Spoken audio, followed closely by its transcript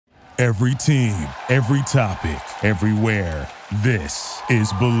Every team, every topic, everywhere. This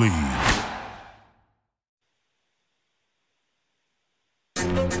is Believe.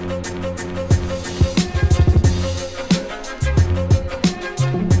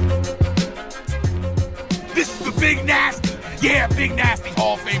 This is the Big Nasty. Yeah, Big Nasty,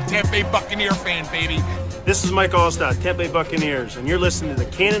 Hall of Fame Tampa Bay Buccaneer fan, baby. This is Mike Allstott, Tampa Bay Buccaneers, and you're listening to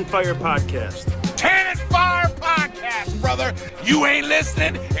the Cannon Fire Podcast. Cannon Fire Podcast, brother. You ain't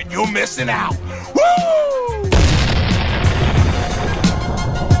listening, and you're missing out. Woo!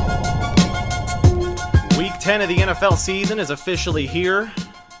 Week 10 of the NFL season is officially here.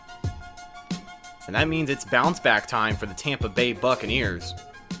 And that means it's bounce back time for the Tampa Bay Buccaneers.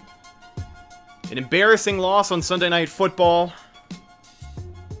 An embarrassing loss on Sunday Night Football.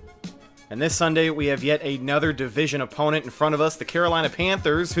 And this Sunday, we have yet another division opponent in front of us, the Carolina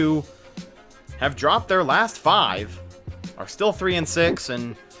Panthers, who have dropped their last 5, are still 3-6,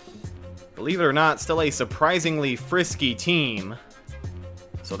 and believe it or not, still a surprisingly frisky team.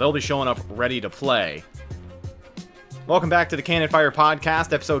 So they'll be showing up ready to play. Welcome back to the Cannon Fire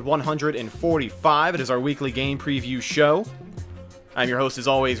Podcast, episode 145. It is our weekly game preview show. I'm your host, as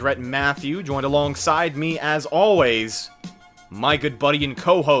always, Rhett Matthew, joined alongside me, as always, my good buddy and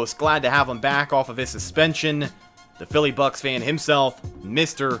co-host. Glad to have him back off of his suspension. The Philly Bucks fan himself,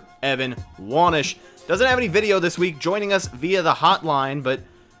 Mr. Evan Wanish. Doesn't have any video this week, joining us via the hotline, but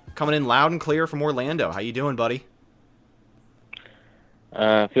coming in loud and clear from Orlando. How you doing, buddy?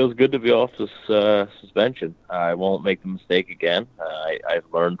 Feels good to be off this suspension. I won't make the mistake again. I've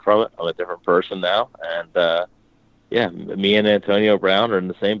learned from it. I'm a different person now, and yeah, me and Antonio Brown are in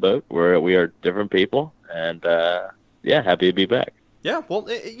the same boat. We are different people, and yeah, happy to be back. Yeah, well,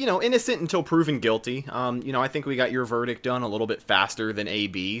 innocent until proven guilty. I think we got your verdict done a little bit faster than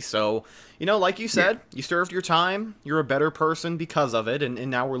AB. So, like you said, You served your time. You're a better person because of it, and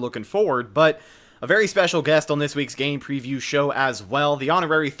now we're looking forward. But a very special guest on this week's game preview show as well, the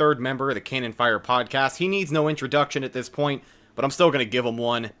honorary third member of the Cannon Fire Podcast. He needs no introduction at this point, but I'm still going to give him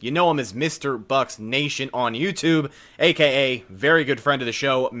one. You know him as Mr. Bucks Nation on YouTube, a.k.a. very good friend of the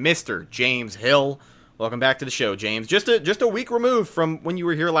show, Mr. James Hill. Welcome back to the show, James. Just a week removed from when you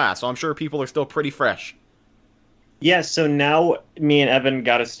were here last, so I'm sure people are still pretty fresh. Yeah, so now me and Evan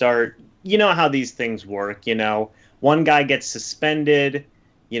got to start. You know how these things work, One guy gets suspended,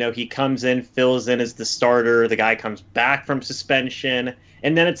 he comes in, fills in as the starter, the guy comes back from suspension,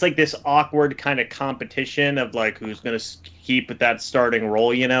 and then it's like this awkward kind of competition of like who's going to keep that starting role,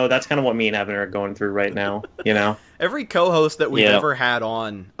 That's kind of what me and Evan are going through right now, Every co-host that we've ever had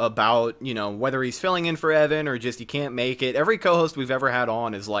on about, whether he's filling in for Evan or just he can't make it, every co-host we've ever had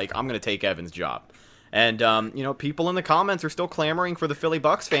on is like, I'm going to take Evan's job. And, people in the comments are still clamoring for the Philly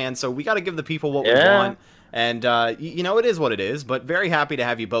Bucks fans, so we got to give the people what we want. And, it is what it is, but very happy to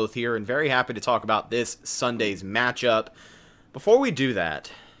have you both here and very happy to talk about this Sunday's matchup. Before we do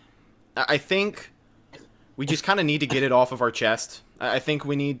that, I think we just kind of need to get it off of our chest. I think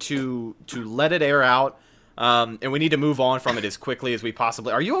we need to let it air out, and we need to move on from it as quickly as we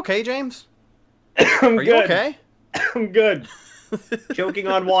possibly... Are you okay, James? Are you okay? I'm good. Choking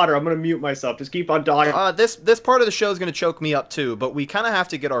on water. I'm going to mute myself. Just keep on talking. This part of the show is going to choke me up too, but we kind of have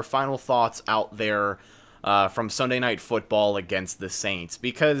to get our final thoughts out there from Sunday Night Football against the Saints,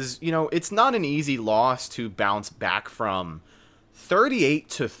 because, it's not an easy loss to bounce back from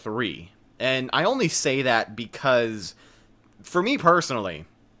 38-3. And I only say that because, for me personally,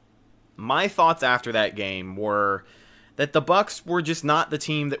 my thoughts after that game were that the Bucks were just not the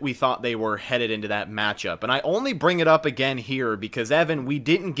team that we thought they were headed into that matchup. And I only bring it up again here because, Evan, we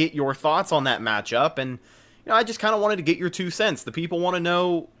didn't get your thoughts on that matchup, and I just kind of wanted to get your 2 cents. The people want to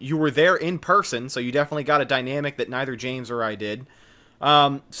know. You were there in person, so you definitely got a dynamic that neither James or I did.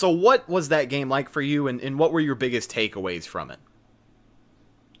 So what was that game like for you, and what were your biggest takeaways from it?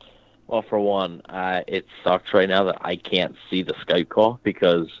 Well, for one, it sucks right now that I can't see the Skype call,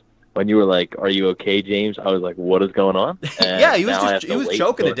 because when you were like, "Are you okay, James?" I was like, "What is going on?" And yeah, he was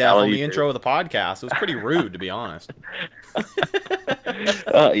choking to death on the intro of the podcast. It was pretty rude, to be honest. It's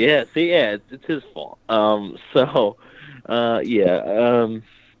his fault.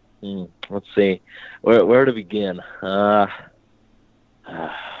 Let's see, where to begin.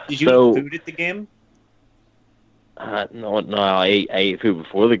 Did you eat food at the game? No, I ate food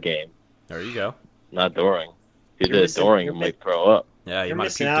before the game. There you go. Not during. If you did it during, you might throw up. Yeah, you might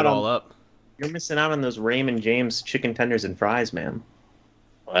have puked it all up. You're missing out on those Raymond James chicken tenders and fries, man.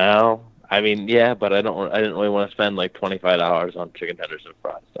 Well, I mean, yeah, but I didn't really want to spend like $25 on chicken tenders and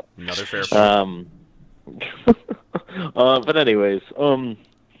fries. So. Another fair point. But anyways,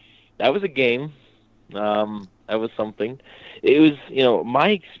 that was a game. That was something. it was, my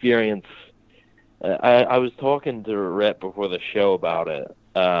experience. I was talking to Rhett before the show about it.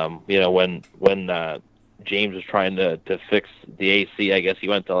 When James was trying to fix the AC, I guess he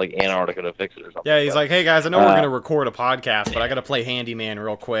went to like Antarctica to fix it or something. Yeah, he's like, hey guys, I know we're going to record a podcast, but I got to play handyman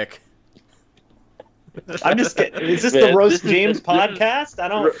real quick. I'm just kidding. Is this the Roast James podcast? I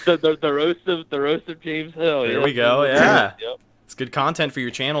don't. The roast of James Hill. There we go. Yeah, yep. It's good content for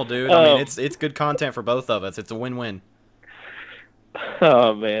your channel, dude. I mean, it's good content for both of us. It's a win-win.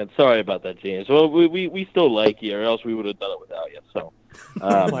 Oh man, sorry about that, James. Well, we still like you, or else we would have done it without you. So.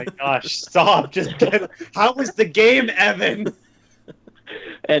 Oh my gosh! Stop! How was the game, Evan?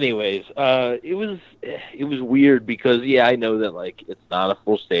 Anyways, it was weird because I know that like it's not a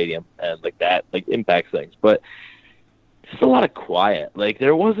full stadium and like that like impacts things, but just a lot of quiet. Like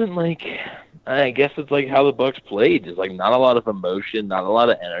there wasn't like, I guess it's like how the Bucks played, just like not a lot of emotion, not a lot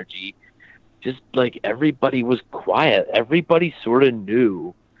of energy. Just like everybody was quiet. Everybody sort of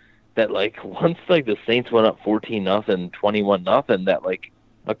knew that like once like the Saints went up 14-0, 21-0, that like,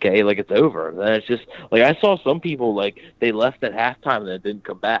 okay, like it's over. Then it's just like I saw some people like they left at halftime and then didn't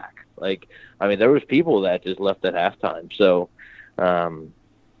come back. Like, I mean, there was people that just left at halftime. So, I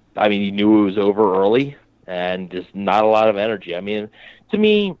mean, you knew it was over early and just not a lot of energy. I mean, to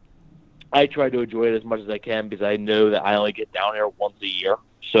me, I try to enjoy it as much as I can because I know that I only get down here once a year.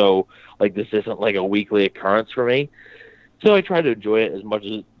 So, like, this isn't like a weekly occurrence for me. So I try to enjoy it as much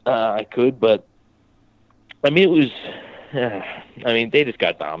as I could. But, I mean, it was. I mean, they just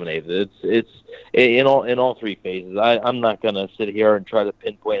got dominated. It's in all three phases. I'm not gonna sit here and try to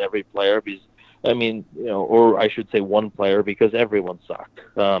pinpoint every player because, I mean, or I should say one player because everyone sucked.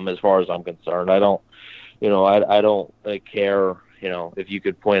 As far as I'm concerned, I don't care. If you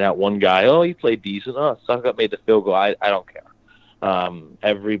could point out one guy, oh, he played decent. Oh, Suck Up made the field goal. I don't care.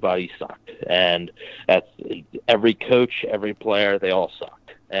 Everybody sucked, and that's every coach, every player. They all sucked.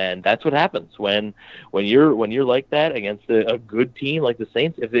 And that's what happens when you're like that against a good team like the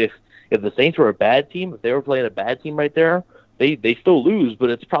Saints. If the Saints were a bad team, if they were playing a bad team right there, they still lose, but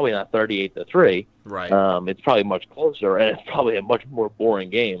it's probably not 38-3. Right. It's probably much closer, and it's probably a much more boring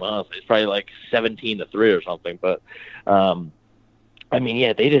game. Honestly, it's probably like 17-3 or something. But I mean,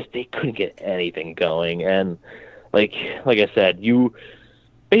 yeah, they couldn't get anything going, and like I said,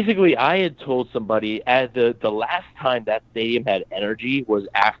 basically, I had told somebody at the last time that stadium had energy was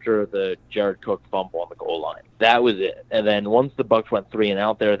after the Jared Cook fumble on the goal line. That was it. And then once the Bucks went 3 and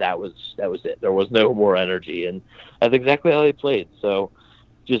out there, that was it. There was no more energy, and that's exactly how they played. So,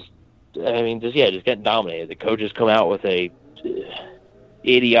 just getting dominated. The coaches come out with a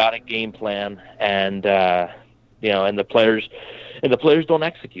idiotic game plan, and and the players don't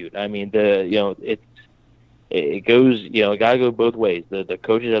execute. I mean, it goes, got to go both ways. The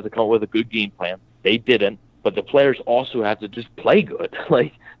coaches have to come up with a good game plan. They didn't, but the players also have to just play good.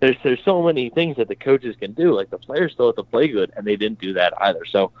 Like there's so many things that the coaches can do. Like the players still have to play good, and they didn't do that either.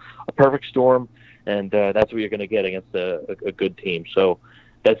 So a perfect storm, and that's what you're going to get against a good team. So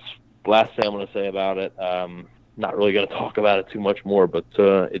that's the last thing I'm going to say about it. Not really going to talk about it too much more, but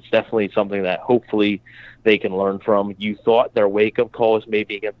it's definitely something that hopefully they can learn from. You thought their wake-up call was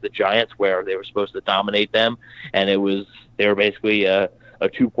maybe against the Giants where they were supposed to dominate them, and they were basically a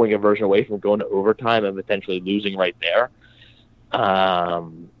 2-point conversion away from going to overtime and potentially losing right there.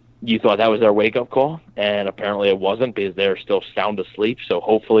 You thought that was their wake-up call, and apparently it wasn't because they're still sound asleep. So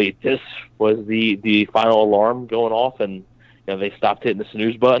hopefully this was the final alarm going off, and they stopped hitting the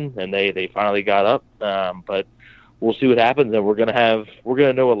snooze button, and they finally got up. But we'll see what happens, and we're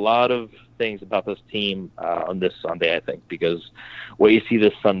gonna know a lot of things about this team on this Sunday, I think, because what you see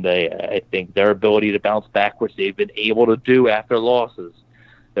this Sunday, I think their ability to bounce back, which they've been able to do after losses,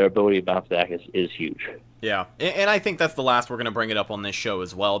 their ability to bounce back is huge. Yeah, and I think that's the last we're going to bring it up on this show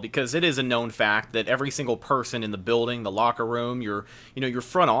as well, because it is a known fact that every single person in the building, the locker room, your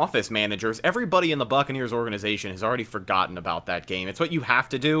front office managers, everybody in the Buccaneers organization has already forgotten about that game. It's what you have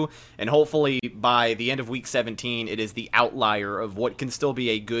to do, and hopefully by the end of Week 17, it is the outlier of what can still be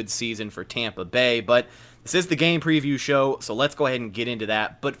a good season for Tampa Bay. But this is the game preview show, so let's go ahead and get into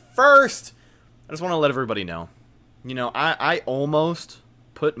that. But first, I just want to let everybody know, I almost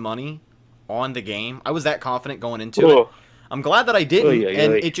put money on the game. I was that confident going into it. I'm glad that I didn't,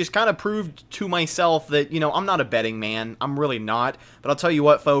 and it just kind of proved to myself that, I'm not a betting man. I'm really not. But I'll tell you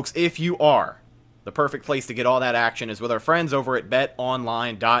what, folks, if you are, the perfect place to get all that action is with our friends over at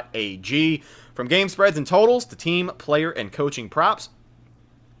betonline.ag. From game spreads and totals to team, player, and coaching props,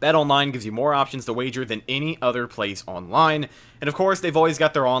 BetOnline gives you more options to wager than any other place online. And of course, they've always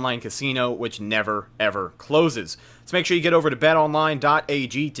got their online casino, which never, ever closes. So make sure you get over to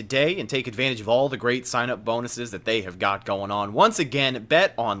betonline.ag today and take advantage of all the great sign-up bonuses that they have got going on. Once again,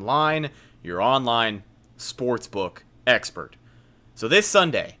 BetOnline, your online sportsbook expert. So this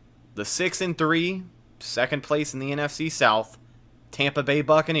Sunday, the 6-3, second place in the NFC South, Tampa Bay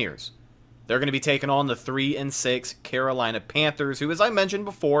Buccaneers. They're going to be taking on the 3-6 Carolina Panthers, who, as I mentioned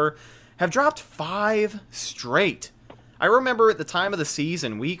before, have dropped 5 straight. I remember at the time of the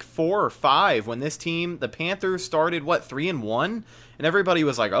season, week 4 or 5, when this team, the Panthers, started, 3-1? And everybody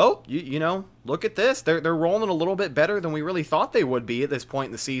was like, oh, you know, look at this. They're rolling a little bit better than we really thought they would be at this point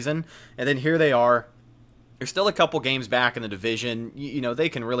in the season. And then here they are. They're still a couple games back in the division. You know, they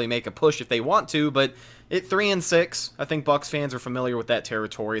can really make a push if they want to, but at 3-6, I think Bucs fans are familiar with that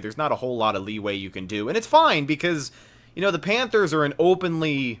territory. There's not a whole lot of leeway you can do. And it's fine because, you know, the Panthers are an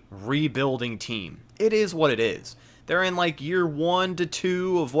openly rebuilding team. It is what it is. They're in year 1 to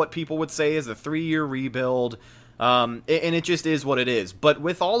 2 of what people would say is a 3-year rebuild, and it just is what it is. But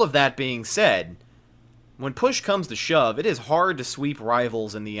with all of that being said, when push comes to shove, it is hard to sweep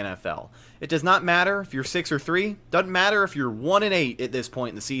rivals in the NFL. It does not matter if you're 6-3, doesn't matter if you're 1-8 at this point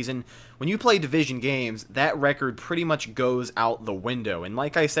in the season. When you play division games, that record pretty much goes out the window. And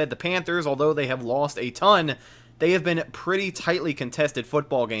like I said, the Panthers, although they have lost a ton, they have been pretty tightly contested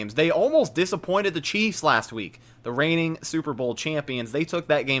football games. They almost disappointed the Chiefs last week, the reigning Super Bowl champions. They took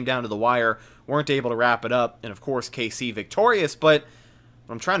that game down to the wire, weren't able to wrap it up, and of course KC victorious. But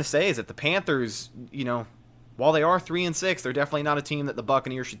what I'm trying to say is that the Panthers, you know, while they are 3-6, they're definitely not a team that the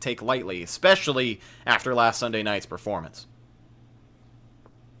Buccaneers should take lightly, especially after last Sunday night's performance.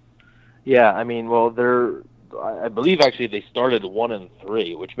 Yeah, I mean, well, I believe actually they started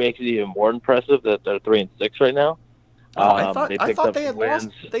 1-3, which makes it even more impressive that they're 3-6 right now. I thought they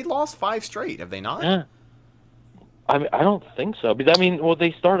had lost 5 straight. Have they not? Yeah. I mean, I don't think so. Because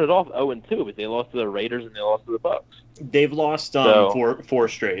they started off 0-2, but they lost to the Raiders and they lost to the Bucs. They've lost 4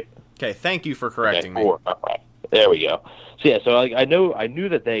 straight. Okay, thank you for correcting me. 4. Okay. There we go. So yeah, I knew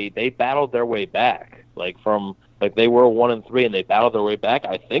that they battled their way back, from they were 1-3 and they battled their way back.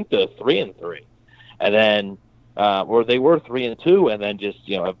 I think to 3-3, and then or they were 3-2 and then just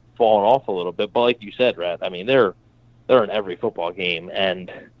have fallen off a little bit. But like you said, Rhett, I mean they're in every football game,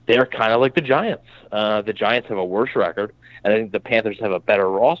 and they're kind of like the Giants. The Giants have a worse record, and I think the Panthers have a better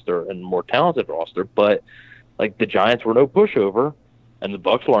roster and more talented roster. But the Giants were no pushover, and the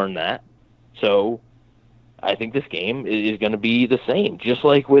Bucs learned that. So I think this game is going to be the same, just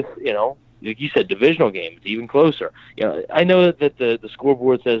like with like you said, divisional games, even closer. I know that the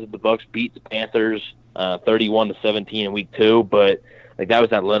scoreboard says that the Bucs beat the Panthers 31-17 in week 2, but that was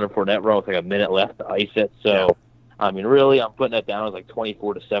that Leonard Fournette run with a minute left to ice it. So. Yeah. I mean, really, I'm putting that down as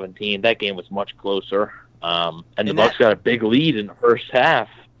 24-17. That game was much closer, and the Bucs got a big lead in the first half.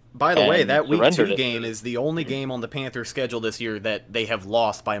 By the way, that week 2 game is the only game on the Panthers' schedule this year that they have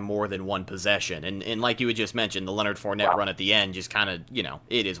lost by more than 1 possession. And like you had just mentioned, the Leonard Fournette run at the end just kind of,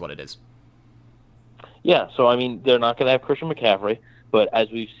 it is what it is. Yeah, so I mean, they're not going to have Christian McCaffrey, but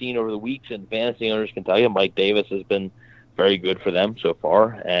as we've seen over the weeks, and fantasy owners can tell you, Mike Davis has been very good for them so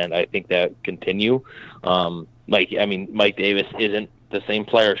far, and I think that continue. Mike Davis isn't the same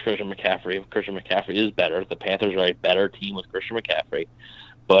player as Christian McCaffrey. Christian McCaffrey is better. The Panthers are a better team with Christian McCaffrey,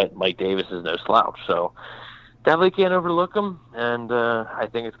 but Mike Davis is no slouch. So definitely can't overlook him, and I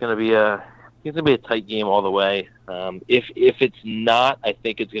think it's going to be a tight game all the way. If it's not, I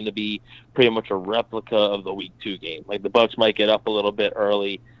think it's going to be pretty much a replica of the Week 2 game. The Bucs might get up a little bit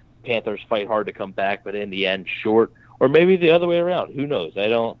early, Panthers fight hard to come back, but in the end, short, or maybe the other way around. Who knows? I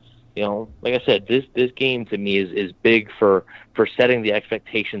don't. Like I said, this game to me is big for setting the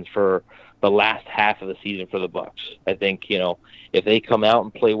expectations for the last half of the season for the Bucs. I think, if they come out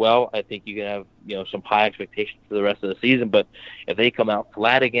and play well, I think you can have, some high expectations for the rest of the season. But if they come out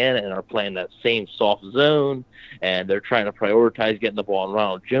flat again and are playing that same soft zone and they're trying to prioritize getting the ball in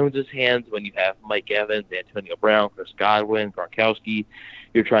Ronald Jones's hands when you have Mike Evans, Antonio Brown, Chris Godwin, Gronkowski,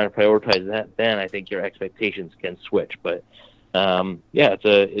 you're trying to prioritize that, then I think your expectations can switch. But it's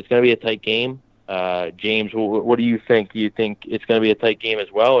going to be a tight game. James, what do you think? Do you think it's going to be a tight game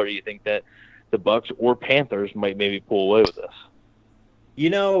as well, or do you think that the Bucs or Panthers might maybe pull away with this?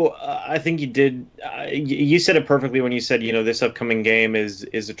 I think you did. You said it perfectly when you said, this upcoming game is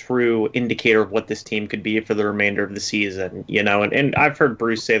a true indicator of what this team could be for the remainder of the season. And I've heard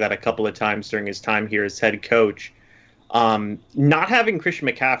Bruce say that a couple of times during his time here as head coach. Not having Christian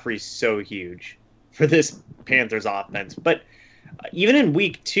McCaffrey is so huge for this Panthers offense, but even in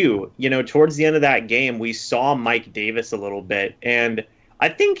week 2, towards the end of that game, we saw Mike Davis a little bit, and I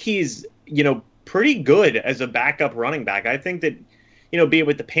think he's, pretty good as a backup running back. I think that, be it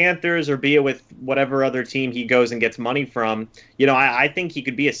with the Panthers or be it with whatever other team he goes and gets money from, I think he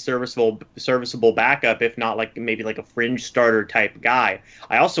could be a serviceable backup, if not maybe like a fringe starter type guy.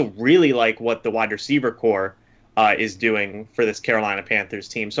 I also really like what the wide receiver core is doing for this Carolina Panthers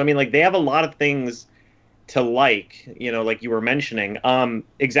team. So, I mean, they have a lot of things to like you were mentioning.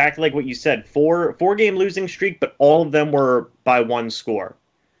 Exactly like what you said, four-game losing streak, but all of them were by one score.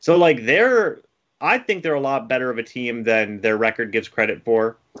 So, I think they're a lot better of a team than their record gives credit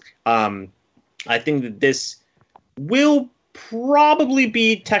for. I think that this will probably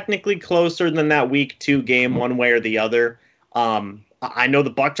be technically closer than that Week 2 game, one way or the other. I know the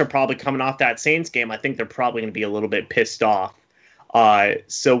Bucs are probably coming off that Saints game. I think they're probably going to be a little bit pissed off.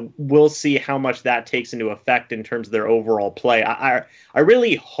 So we'll see how much that takes into effect in terms of their overall play. I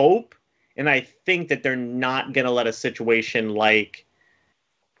really hope, and I think that they're not going to let a situation like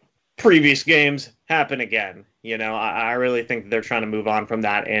previous games happen again. I really think that they're trying to move on from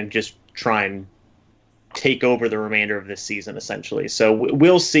that and just try and take over the remainder of this season, essentially. So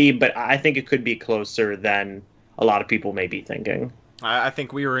we'll see, but I think it could be closer than a lot of people may be thinking. I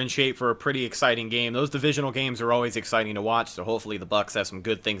think we were in shape for a pretty exciting game. Those divisional games are always exciting to watch, so hopefully the Bucs have some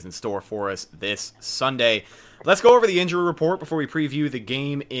good things in store for us this Sunday. Let's go over the injury report before we preview the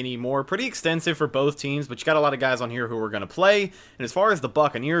game anymore. Pretty extensive for both teams, but you got a lot of guys on here who are going to play. And as far as the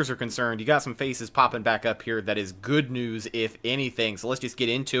Buccaneers are concerned, you got some faces popping back up here. That is good news, if anything. So let's just get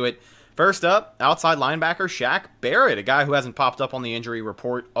into it. First up, outside linebacker Shaq Barrett, a guy who hasn't popped up on the injury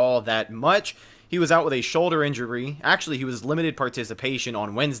report all that much. He was out with a shoulder injury. Actually, he was limited participation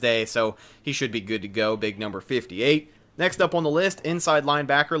on Wednesday, so he should be good to go. Big number 58. Next up on the list, inside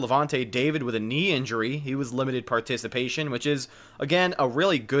linebacker Lavonte David with a knee injury. He was limited participation, which is, again, a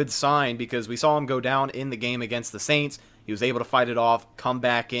really good sign because we saw him go down in the game against the Saints. He was able to fight it off, come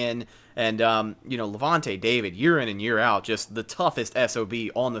back in, and, Lavonte David, year in and year out, just the toughest SOB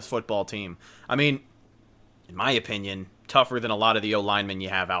on this football team. I mean, in my opinion, tougher than a lot of the O-linemen you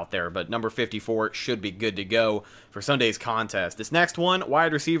have out there, but number 54 should be good to go for Sunday's contest. This next one,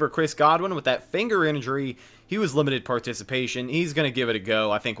 wide receiver Chris Godwin with that finger injury. He was limited participation. He's going to give it a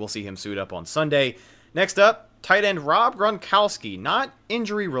go. I think we'll see him suit up on Sunday. Next up, tight end Rob Gronkowski, not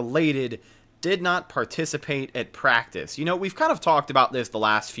injury related, did not participate at practice. We've kind of talked about this the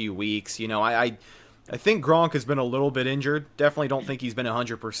last few weeks. I think Gronk has been a little bit injured. Definitely don't think he's been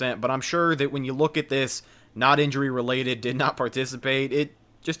 100%, but I'm sure that when you look at this, not injury related, did not participate, it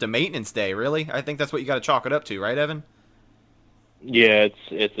just a maintenance day, really. I think that's what you got to chalk it up to, right, Evan? Yeah,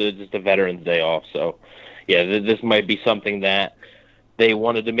 it's just a Veterans Day off, so yeah, this might be something that they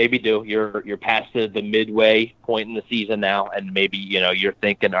wanted to maybe do. You're past the midway point in the season now, and maybe you're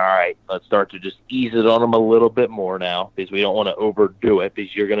thinking, all right, let's start to just ease it on him a little bit more now because we don't want to overdo it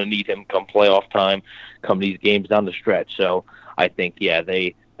because you're going to need him come playoff time, come these games down the stretch. So I think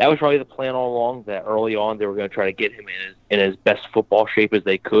that was probably the plan all along. That early on they were going to try to get him in his best football shape as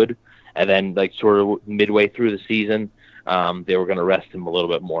they could, and then sort of midway through the season, they were going to rest him a little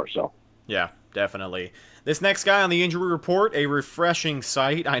bit more. So yeah, definitely. This next guy on the injury report, a refreshing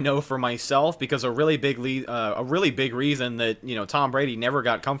sight, I know for myself, because a really big reason that Tom Brady never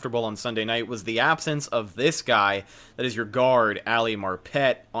got comfortable on Sunday night was the absence of this guy. That is your guard, Ali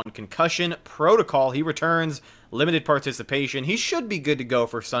Marpet, on concussion protocol. He returns, limited participation. He should be good to go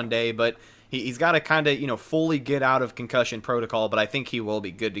for Sunday, but he's got to kind of fully get out of concussion protocol. But I think he will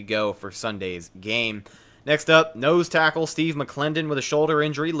be good to go for Sunday's game. Next up, nose tackle Steve McClendon with a shoulder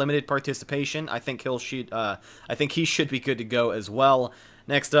injury, limited participation. I think he should be good to go as well.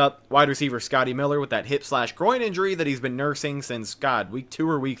 Next up, wide receiver Scotty Miller with that hip/groin injury that he's been nursing since week 2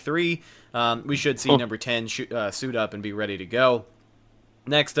 or week 3. We should see number 10 suit up and be ready to go.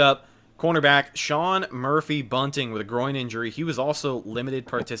 Next up, cornerback Sean Murphy Bunting with a groin injury. He was also limited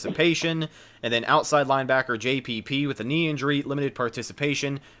participation. And then outside linebacker JPP with a knee injury, limited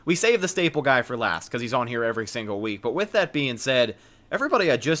participation. We saved the staple guy for last because he's on here every single week. But with that being said, everybody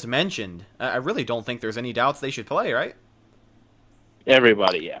I just mentioned, I really don't think there's any doubts they should play, right?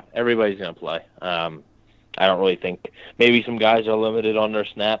 Everybody's going to play. I don't really think maybe some guys are limited on their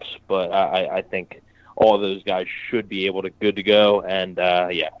snaps, but I think all of those guys should be good to go, and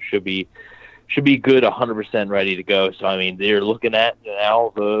should be good, 100% ready to go. So I mean, they're looking at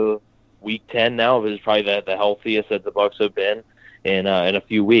now the week 10 now is probably the healthiest that the Bucs have been in a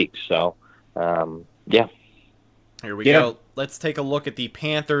few weeks. So here we go. Let's take a look at the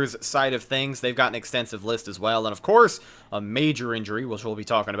Panthers side of things. They've got an extensive list as well, and of course, a major injury, which we'll be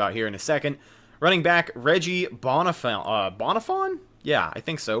talking about here in a second. Running back Reggie Bonifon? Yeah, I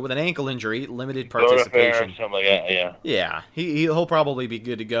think so. With an ankle injury, limited participation. Something like that, yeah. Yeah, he'll probably be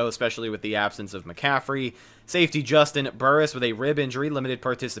good to go, especially with the absence of McCaffrey. Safety Justin Burris with a rib injury, limited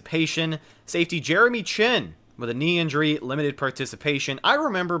participation. Safety Jeremy Chin with a knee injury, limited participation. I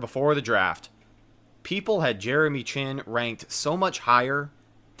remember before the draft, people had Jeremy Chin ranked so much higher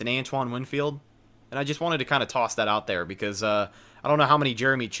than Antoine Winfield, and I just wanted to kind of toss that out there because I don't know how many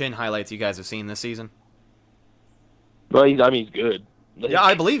Jeremy Chin highlights you guys have seen this season. Well, he's good. Yeah,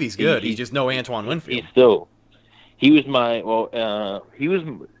 I believe he's good. He's just no Antoine Winfield. Chin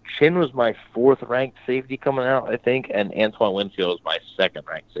was my 4th ranked safety coming out, I think, and Antoine Winfield was my 2nd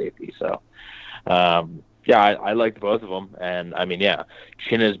ranked safety. So, I liked both of them, and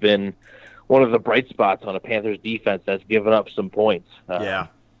Chin has been one of the bright spots on a Panthers defense that's given up some points.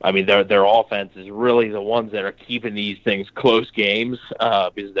 Their offense is really the ones that are keeping these things close games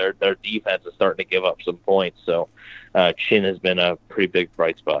because their defense is starting to give up some points. So Chin has been a pretty big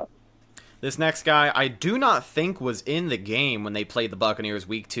bright spot. This next guy, I do not think was in the game when they played the Buccaneers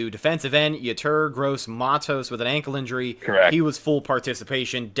Week 2. Defensive end, Yetur Gross-Matos with an ankle injury. Correct. He was full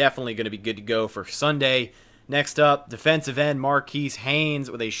participation. Definitely going to be good to go for Sunday. Next up, defensive end, Marquise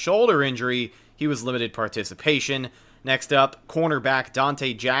Haynes with a shoulder injury. He was limited participation. Next up, cornerback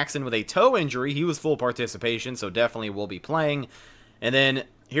Dante Jackson with a toe injury. He was full participation, so definitely will be playing. And then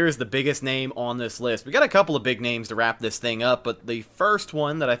here's the biggest name on this list. We got a couple of big names to wrap this thing up, but the first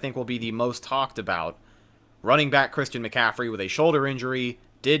one that I think will be the most talked about, running back Christian McCaffrey with a shoulder injury,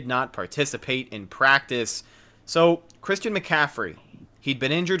 did not participate in practice. So, Christian McCaffrey, he'd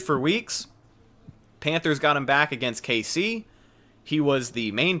been injured for weeks. Panthers got him back against KC. He was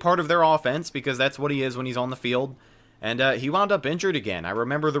the main part of their offense because that's what he is when he's on the field. And he wound up injured again. I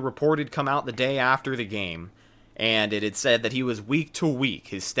remember the report had come out the day after the game, and it had said that he was week to week.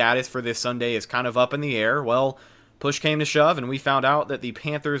 His status for this Sunday is kind of up in the air. Well, push came to shove, and we found out that the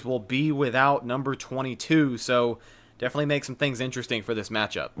Panthers will be without number 22, so definitely make some things interesting for this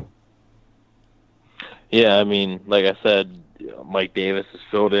matchup. Yeah, like I said, Mike Davis has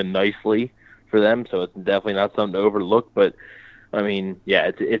filled in nicely for them, so it's definitely not something to overlook, but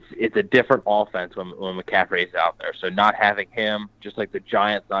it's a different offense when McCaffrey is out there. So not having him, just like the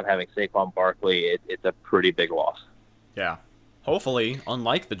Giants not having Saquon Barkley, it's a pretty big loss. Yeah. Hopefully,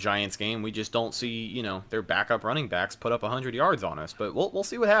 unlike the Giants game, we just don't see, their backup running backs put up 100 yards on us. But we'll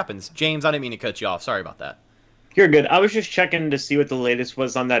see what happens. James, I didn't mean to cut you off. Sorry about that. You're good. I was just checking to see what the latest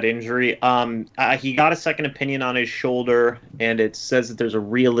was on that injury. He got a second opinion on his shoulder, and it says that there's a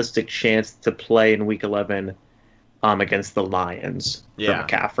realistic chance to play in Week 11 against the Lions for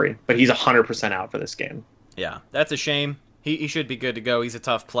McCaffrey. But he's 100% out for this game. Yeah, that's a shame. He should be good to go. He's a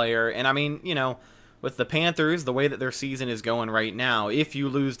tough player. And, with the Panthers, the way that their season is going right now, if you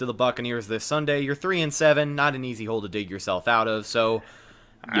lose to the Buccaneers this Sunday, you're 3-7, not an easy hole to dig yourself out of. So,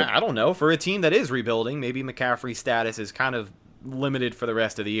 I don't know. For a team that is rebuilding, maybe McCaffrey's status is kind of limited for the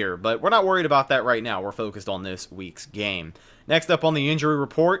rest of the year. But we're not worried about that right now. We're focused on this week's game. Next up on the injury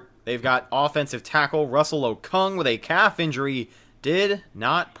report, they've got offensive tackle Russell Okung with a calf injury. Did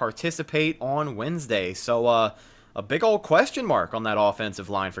not participate on Wednesday. So a big old question mark on that offensive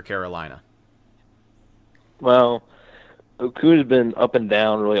line for Carolina. Well, Okung has been up and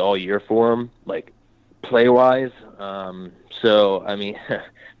down really all year for him, play-wise.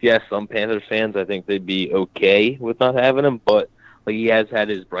 If you ask some Panthers fans, I think they'd be okay with not having him. But he has had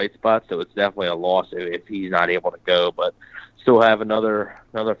his bright spots, so it's definitely a loss if he's not able to go. But still have another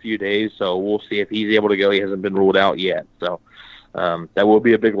few days, so we'll see if he's able to go. He hasn't been ruled out yet, so that will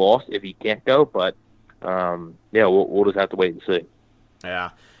be a big loss if he can't go. But we'll just have to wait and see.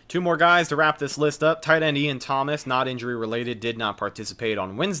 Yeah. Two more guys to wrap this list up. Tight end Ian Thomas, not injury related, did not participate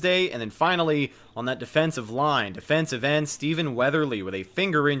on Wednesday. And then finally, on that defensive line, defensive end Stephen Weatherly with a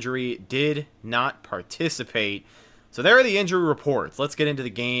finger injury did not participate. So there are the injury reports. Let's get into the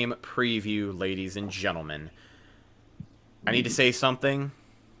game preview, ladies and gentlemen. I need to say something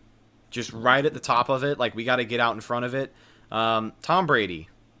just right at the top of it. We got to get out in front of it. Tom Brady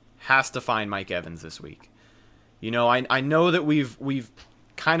has to find Mike Evans this week. I know that we've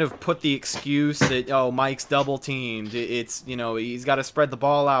kind of put the excuse that, Mike's double teamed. It's, he's got to spread the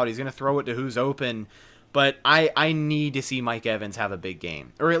ball out. He's going to throw it to who's open. But I need to see Mike Evans have a big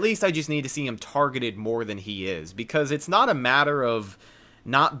game. Or at least I just need to see him targeted more than he is. Because it's not a matter of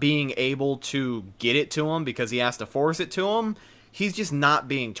not being able to get it to him because he has to force it to him. He's just not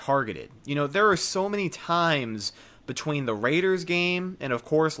being targeted. There are so many times between the Raiders game and, of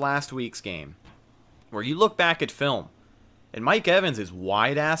course, last week's game where you look back at film and Mike Evans is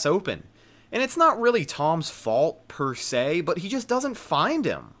wide-ass open. And it's not really Tom's fault per se, but he just doesn't find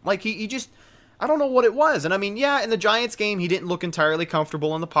him. He just... I don't know what it was. And I mean, yeah, in the Giants game, he didn't look entirely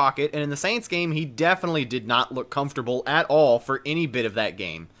comfortable in the pocket. And in the Saints game, he definitely did not look comfortable at all for any bit of that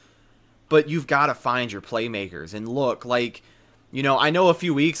game. But you've got to find your playmakers. And look, like, you know, I know a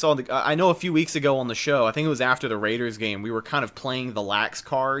few weeks ago on the show, I think it was after the Raiders game, we were kind of playing the lax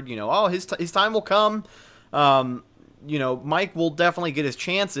card. You know, his time will come. You know, Mike will definitely get his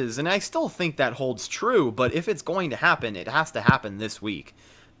chances. And I still think that holds true. But if it's going to happen, it has to happen this week.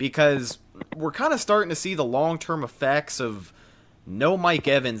 Because we're kind of starting to see the long-term effects of no Mike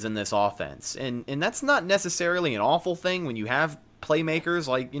Evans in this offense. And that's not necessarily an awful thing when you have playmakers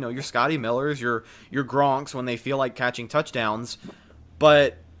like, you know, your Scotty Millers, your Gronks when they feel like catching touchdowns.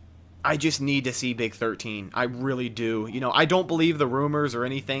 But I just need to see Big 13. I really do. You know, I don't believe the rumors or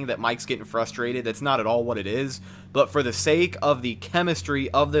anything that Mike's getting frustrated. That's not at all what it is. But for the sake of the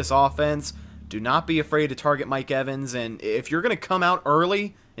chemistry of this offense, do not be afraid to target Mike Evans. And if you're going to come out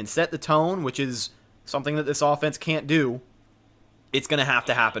early and set the tone, which is something that this offense can't do, it's going to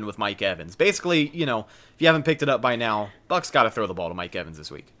happen with Mike Evans. Basically, you know, if you haven't picked it up by now, Buck's got to throw the ball to Mike Evans this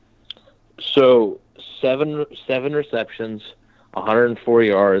week. So, seven receptions, 104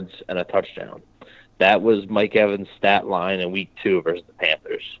 yards, and a touchdown. That was Mike Evans' stat line in Week 2 versus the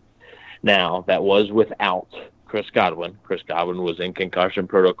Panthers. Now, that was without Chris Godwin. Chris Godwin was in concussion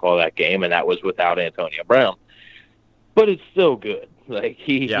protocol that game, and that was without Antonio Brown. But it's still good. Like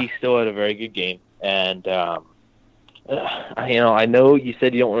he still had a very good game, and you know, I know you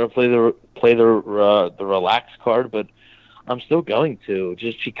said you don't want to play the relax card, but I'm still going to,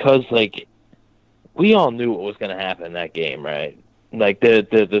 just because like we all knew what was going to happen in that game, right? Like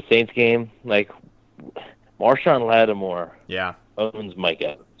the Saints game, like Marshawn Lattimore owns Mike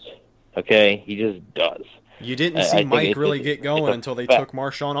Evans. Okay, he just does. You didn't see Mike really get going until they took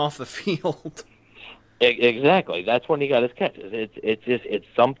Marshawn off the field. Exactly. That's when he got his catches. It's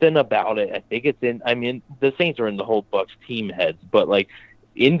something about it. I think it's in. I mean, the Saints are in the whole Bucs team heads, but like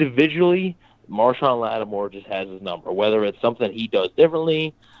individually, Marshawn Lattimore just has his number. Whether it's something he does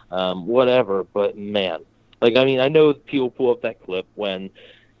differently, whatever. But man, like I mean, I know people pull up that clip when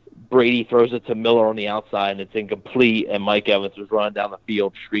Brady throws it to Miller on the outside and it's incomplete, and Mike Evans was running down the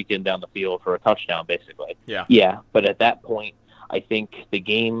field, streaking down the field for a touchdown, basically. Yeah. But at that point, I think the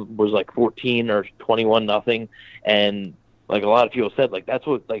game was like 14 or 21-0, and like a lot of people said, like that's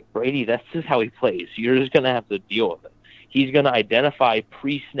what like Brady. That's just how he plays. You're just gonna have to deal with it. He's gonna identify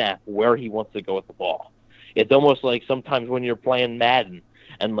pre-snap where he wants to go with the ball. It's almost like sometimes when you're playing Madden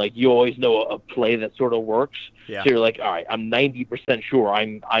and like you always know a play that sort of works. So you're like, all right, I'm 90% sure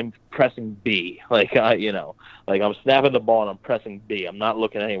I'm pressing B. Like you know, like I'm snapping the ball and I'm pressing B. I'm not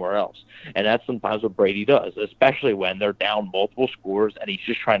looking anywhere else. And that's sometimes what Brady does, especially when they're down multiple scores and he's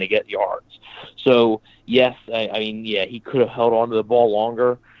just trying to get yards. So yes, I mean, yeah, he could have held on to the ball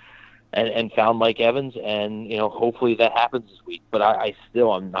longer and found Mike Evans, and you know, hopefully that happens this week. But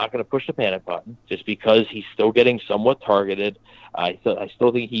I'm not going to push the panic button just because he's still getting somewhat targeted. I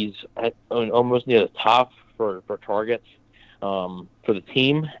still think he's almost near the top for targets for the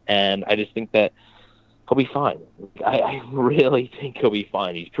team, and I just think that he'll be fine. I really think he'll be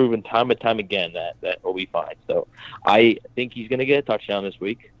fine. He's proven time and time again that he'll be fine. So I think he's going to get a touchdown this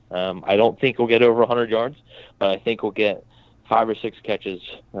week. I don't think he'll get over 100 yards, but I think he'll get 5 or 6 catches,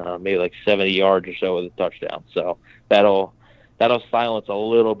 maybe like 70 yards or so with a touchdown. So that'll silence a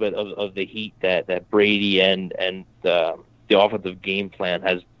little bit of the heat that Brady and the offensive game plan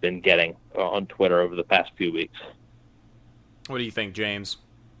has been getting on Twitter over the past few weeks. What do you think, James?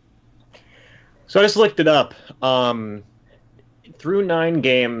 So I just looked it up. Through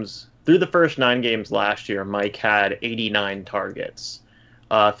the first 9 games last year, Mike had 89 targets,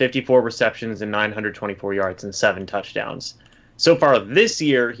 54 receptions, and 924 yards and 7 touchdowns. So far this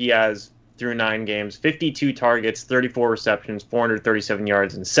year, he has, through 9 games, 52 targets, 34 receptions, 437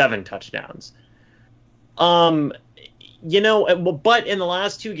 yards, and 7 touchdowns. You know, but in the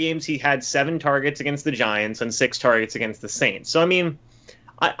last 2 games, he had 7 targets against the Giants and 6 targets against the Saints. So, I mean,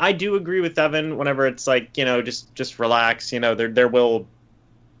 I do agree with Evan whenever it's like, you know, just relax. You know,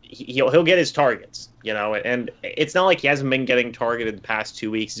 he'll get his targets, you know, and it's not like he hasn't been getting targeted the past 2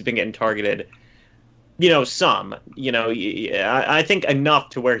 weeks. He's been getting targeted, you know, some, you know, I think enough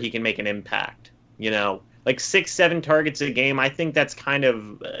to where he can make an impact, you know. Like 6-7 targets a game, I think that's kind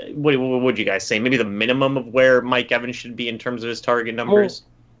of what would you guys say? Maybe the minimum of where Mike Evans should be in terms of his target numbers.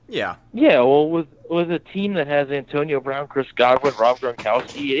 Yeah. Well, with a team that has Antonio Brown, Chris Godwin, Rob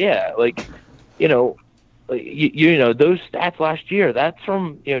Gronkowski, yeah, like you know, those stats last year. That's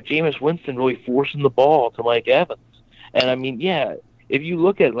from Jameis Winston really forcing the ball to Mike Evans, and I mean, yeah. If you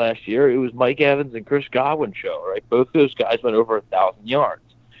look at last year, it was Mike Evans and Chris Godwin show, right? Both those guys went over 1,000 yards.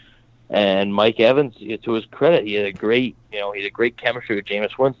 And Mike Evans, to his credit, he had a great chemistry with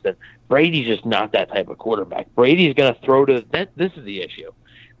Jameis Winston. Brady's just not that type of quarterback. Brady's going to throw to that. This is the issue.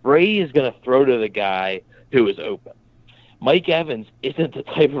 Brady is going to throw to the guy who is open. Mike Evans isn't the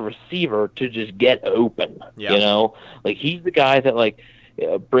type of receiver to just get open. Yeah. You know, like he's the guy that like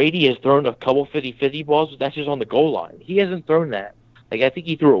Brady has thrown a couple 50-50 balls, but that's just on the goal line. He hasn't thrown that. Like I think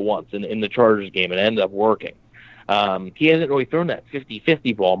he threw it once in the Chargers game and it ended up working. He hasn't really thrown that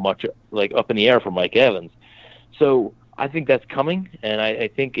 50-50 ball much, like up in the air for Mike Evans. So I think that's coming, and I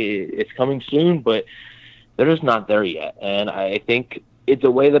think it's coming soon, but they're just not there yet. And I think it's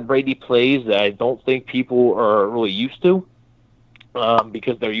a way that Brady plays that I don't think people are really used to,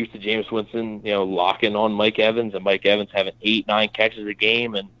 because they're used to Jameis Winston, locking on Mike Evans, and Mike Evans having 8-9 catches a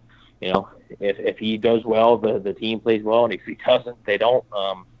game, and if he does well, the team plays well, and if he doesn't, they don't.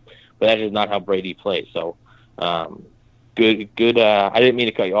 But that is not how Brady plays. So. Good. I didn't mean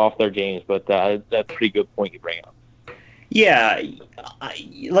to cut you off there, James, but that's a pretty good point you bring up. Yeah,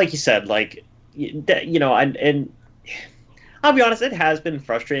 like you said, and I'll be honest, it has been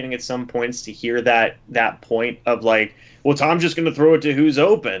frustrating at some points to hear that point of like, well, Tom's just going to throw it to who's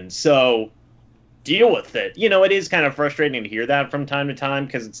open, so deal with it. It is kind of frustrating to hear that from time to time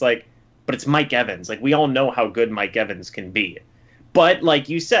because it's like, but it's Mike Evans. Like we all know how good Mike Evans can be. But like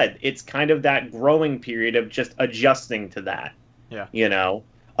you said, it's kind of that growing period of just adjusting to that. Yeah.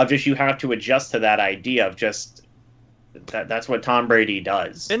 Of just you have to adjust to that idea of just that's what Tom Brady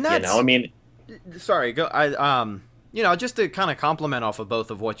does. And that's, sorry, go. Just to kind of compliment off of both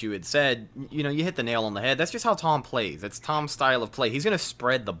of what you had said, you hit the nail on the head. That's just how Tom plays. That's Tom's style of play. He's going to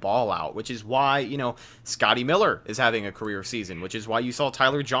spread the ball out, which is why, Scotty Miller is having a career season, which is why you saw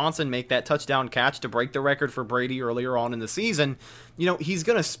Tyler Johnson make that touchdown catch to break the record for Brady earlier on in the season. He's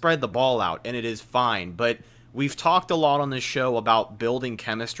going to spread the ball out, and it is fine. But we've talked a lot on this show about building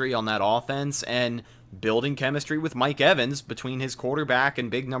chemistry on that offense, and building chemistry with Mike Evans between his quarterback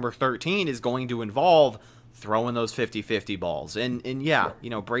and big number 13 is going to involve throwing those 50-50 balls. And yeah,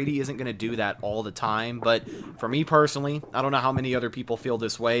 Brady isn't going to do that all the time, but for me personally, I don't know how many other people feel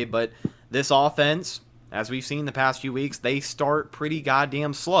this way, but this offense, as we've seen the past few weeks, they start pretty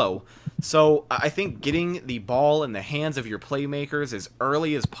goddamn slow. So I think getting the ball in the hands of your playmakers as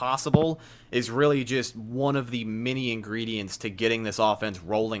early as possible is really just one of the many ingredients to getting this offense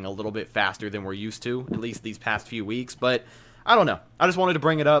rolling a little bit faster than we're used to, at least these past few weeks. But I don't know. I just wanted to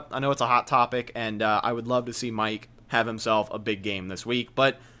bring it up. I know it's a hot topic, and I would love to see Mike have himself a big game this week.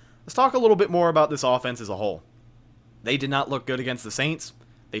 But let's talk a little bit more about this offense as a whole. They did not look good against the Saints.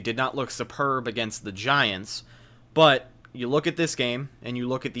 They did not look superb against the Giants. But you look at this game, and you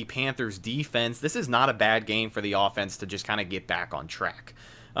look at the Panthers' defense. This is not a bad game for the offense to just kind of get back on track.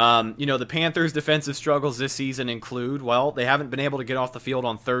 The Panthers' defensive struggles this season include, they haven't been able to get off the field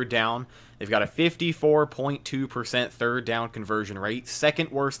on third down. They've got a 54.2% third down conversion rate,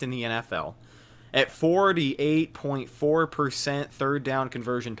 second worst in the NFL. At 48.4% third down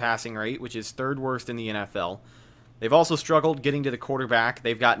conversion passing rate, which is third worst in the NFL. They've also struggled getting to the quarterback.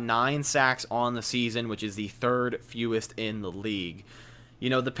 They've got 9 sacks on the season, which is the third fewest in the league.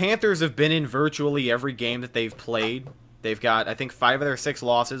 The Panthers have been in virtually every game that they've played. They've got, I think, 5 of their 6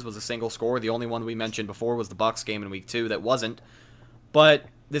 losses was a single score. The only one we mentioned before was the Bucs game in week 2 that wasn't. But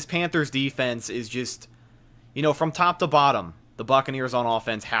this Panthers defense is just, from top to bottom, the Buccaneers on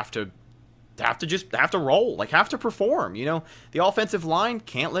offense have to roll, have to perform. The offensive line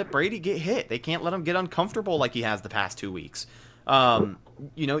can't let Brady get hit. They can't let him get uncomfortable like he has the past 2 weeks.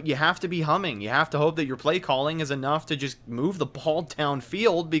 You have to be humming. You have to hope that your play calling is enough to just move the ball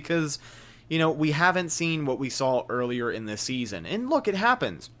downfield because, we haven't seen what we saw earlier in this season. And look, it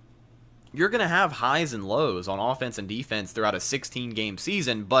happens. You're going to have highs and lows on offense and defense throughout a 16-game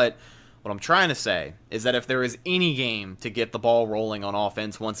season, but what I'm trying to say is that if there is any game to get the ball rolling on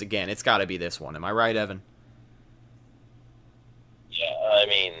offense once again, it's got to be this one. Am I right, Evan? Yeah, I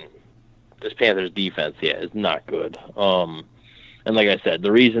mean, this Panthers defense, is not good. And like I said,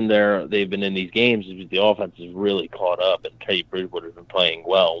 the reason they've been in these games is because the offense is really caught up, and Teddy Bridgewater has been playing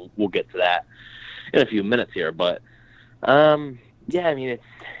well. We'll get to that in a few minutes here, but the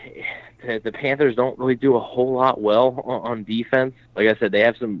Panthers don't really do a whole lot well on defense. Like I said, they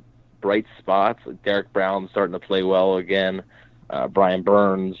have some bright spots. Like Derek Brown starting to play well again. Brian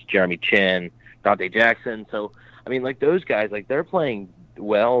Burns, Jeremy Chin, Dante Jackson. So, those guys, they're playing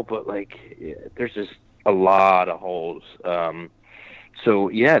well, but, there's just a lot of holes.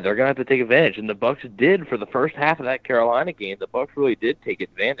 So, they're going to have to take advantage. And the Bucs did for the first half of that Carolina game. The Bucs really did take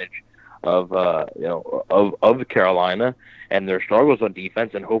advantage of Carolina and their struggles on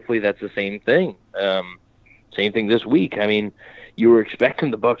defense, and hopefully that's the same thing. Same thing this week. you were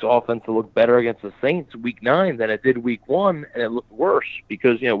expecting the Bucs offense to look better against the Saints week 9 than it did week 1, and it looked worse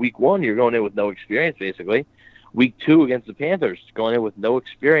because, week 1 you're going in with no experience basically. Week 2 against the Panthers, going in with no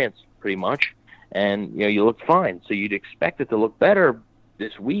experience pretty much, and, you looked fine. So you'd expect it to look better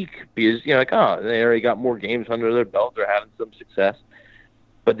this week because, they already got more games under their belt. They're having some success,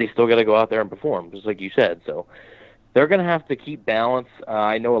 but they still got to go out there and perform, just like you said. So they're going to have to keep balance.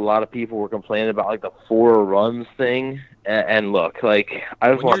 I know a lot of people were complaining about, the 4 runs thing. And look, I just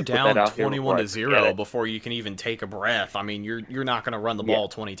when want you're to put that down out 21-0 before you can even take a breath, I mean, you're not going to run the ball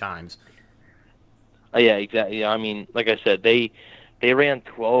 20 times. Yeah, exactly. Yeah, I mean, like I said, they ran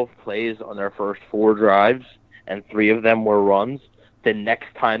 12 plays on their first 4 drives, and 3 of them were runs. The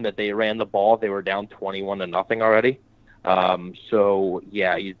next time that they ran the ball, they were down 21-0 already. So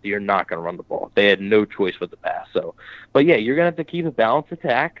yeah, you're not going to run the ball. They had no choice but to pass. So, but yeah, you're going to have to keep a balanced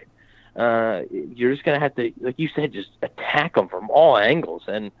attack. You're just going to have to, like you said, just attack them from all angles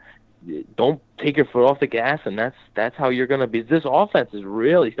and don't take your foot off the gas. And that's how you're going to be. This offense is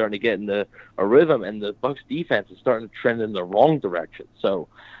really starting to get into a rhythm, and the Bucs defense is starting to trend in the wrong direction. So,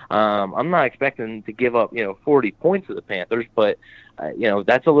 I'm not expecting to give up, 40 points to the Panthers, but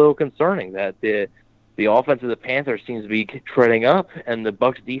that's a little concerning that the offense of the Panthers seems to be treading up, and the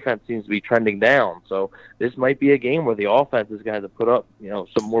Bucs defense seems to be trending down. So this might be a game where the offense is going to have to put up,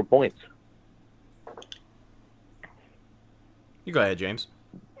 some more points. You go ahead, James.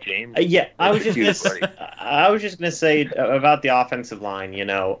 Yeah, I was just gonna say about the offensive line.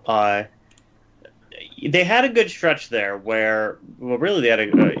 They had a good stretch there where, really, they had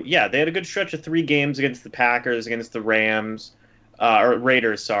a good stretch of 3 games against the Packers, against the Rams. Or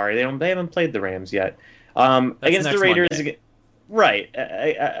Raiders, sorry. They haven't played the Rams yet. Against the Raiders, right.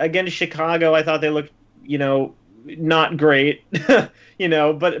 Against Chicago, I thought they looked, not great, but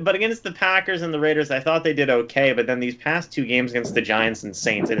against the Packers and the Raiders, I thought they did okay. But then these past 2 games against the Giants and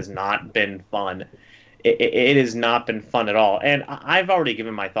Saints, it has not been fun. It has not been fun at all. And I've already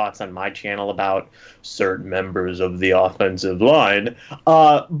given my thoughts on my channel about certain members of the offensive line.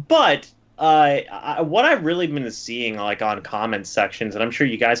 But what I've really been seeing, on comment sections, and I'm sure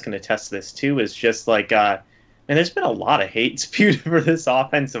you guys can attest to this too, is just and there's been a lot of hate spewed for this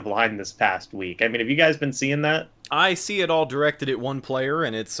offensive line this past week. I mean, have you guys been seeing that? I see it all directed at one player,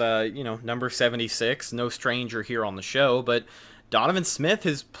 and it's number 76, no stranger here on the show, but Donovan Smith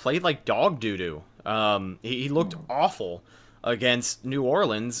has played like dog doo-doo. He looked awful against New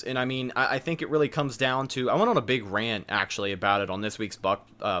Orleans, and I mean, I think it really comes down to, I went on a big rant actually about it on this week's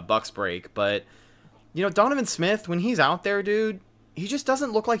Bucs break, but Donovan Smith, when he's out there, dude, he just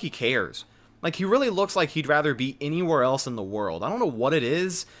doesn't look like he cares. He really looks like he'd rather be anywhere else in the world. I don't know what it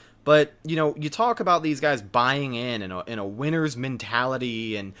is, but you talk about these guys buying in a winner's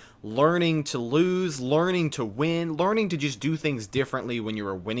mentality and learning to lose, learning to win, learning to just do things differently when you're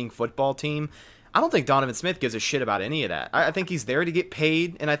a winning football team. I don't think Donovan Smith gives a shit about any of that. I think he's there to get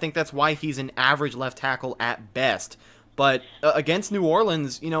paid, and I think that's why he's an average left tackle at best. But against New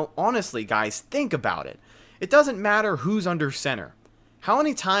Orleans, honestly, guys, think about it. It doesn't matter who's under center. How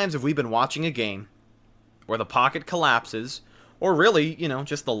many times have we been watching a game where the pocket collapses, or really,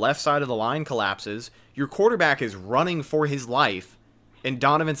 just the left side of the line collapses, your quarterback is running for his life, and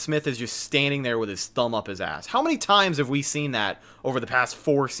Donovan Smith is just standing there with his thumb up his ass? How many times have we seen that over the past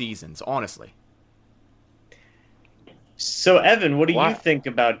 4 seasons, honestly? So, Evan, what do you think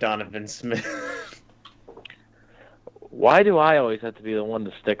about Donovan Smith? Why do I always have to be the one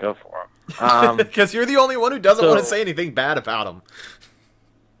to stick up for him? Because you're the only one who doesn't want to say anything bad about him.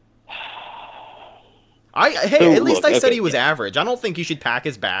 At least I said he was average. I don't think he should pack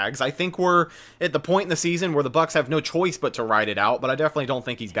his bags. I think we're at the point in the season where the Bucs have no choice but to ride it out, but I definitely don't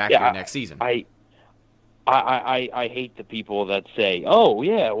think he's back here next season. I hate the people that say, "Oh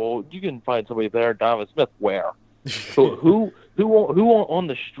yeah, well you can find somebody better than Donovan Smith." Where? So who on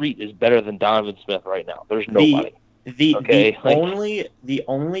the street is better than Donovan Smith right now? There's nobody. The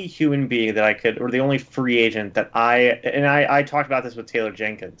only human being that I could, or the only free agent that I talked about this with Taylor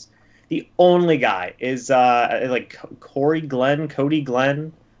Jenkins. The only guy is Cody Glenn,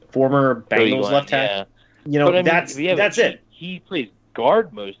 former Bengals left tackle. Yeah. That's it. He plays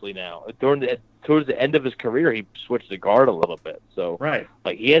guard mostly now. Towards the end of his career, he switched to guard a little bit. So right,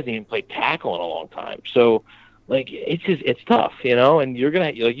 he hasn't even played tackle in a long time. So it's tough, And you're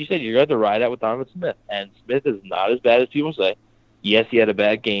gonna, like you said, you're gonna have to ride out with Donovan Smith. And Smith is not as bad as people say. Yes, he had a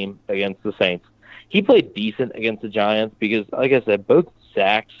bad game against the Saints. He played decent against the Giants because, like I said, both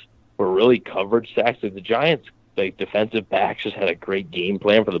sacks were really coverage sacks. The Giants, defensive backs, just had a great game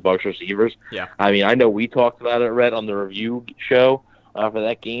plan for the Bucs receivers. Yeah. I mean, I know we talked about it, Rhett, on the review show for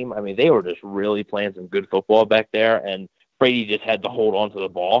that game. I mean, they were just really playing some good football back there. And Brady just had to hold on to the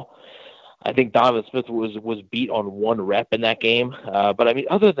ball. I think Donovan Smith was beat on one rep in that game. But I mean,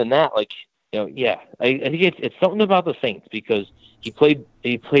 other than that, like, I think it's something about the Saints because he played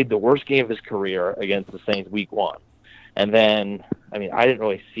the worst game of his career against the Saints week 1. And then, I mean, I didn't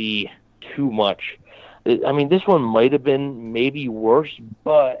really see too much. I mean, this one might have been maybe worse,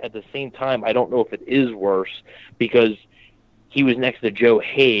 but at the same time, I don't know if it is worse because he was next to Joe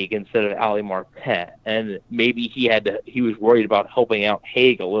Haeg instead of Ali Marpet, and maybe he was worried about helping out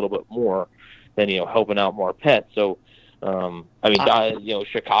Haeg a little bit more than helping out Marpet. So, I mean,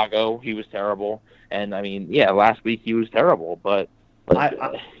 Chicago, he was terrible, and I mean, last week he was terrible, but my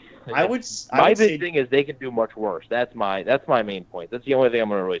big thing is they can do much worse. That's my main point. That's the only thing I'm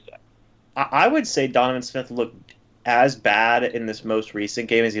going to really say. I would say Donovan Smith looked as bad in this most recent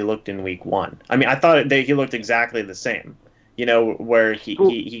game as he looked in week 1. I mean, I thought he looked exactly the same. Where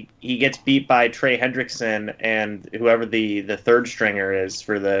he gets beat by Trey Hendrickson and whoever the third stringer is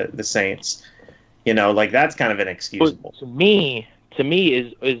for the Saints. Like that's kind of inexcusable. But to me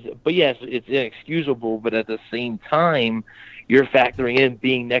is but yes, it's inexcusable, but at the same time, you're factoring in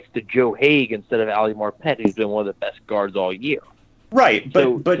being next to Joe Haeg instead of Ali Marpet, who's been one of the best guards all year. Right,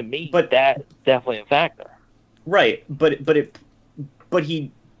 but to me, that's definitely a factor. Right, but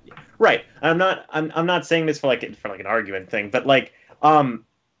he. Right, I'm not saying this for like an argument thing, but like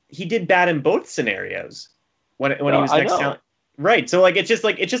he did bad in both scenarios when he was next down. Right, so like it's just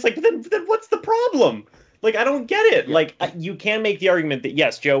like then what's the problem? Like I don't get it. Like you can make the argument that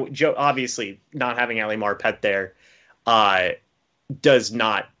yes, Joe obviously not having Ali Marpet there does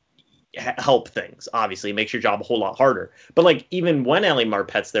not help things. Obviously, it makes your job a whole lot harder. But like even when Ali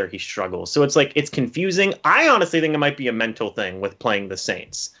Marpet's there, he struggles. So it's like it's confusing. I honestly think it might be a mental thing with playing the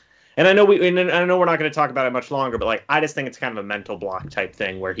Saints. And I know we're not going to talk about it much longer, but like I just think it's kind of a mental block type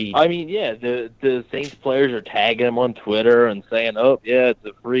thing where he. I mean, the Saints players are tagging him on Twitter and saying, "Oh, yeah, it's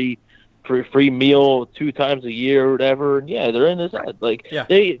a free meal 2 times a year or whatever." And yeah, they're in his head. Like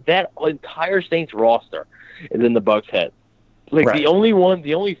that entire Saints roster is in the Bucs' head. Like the only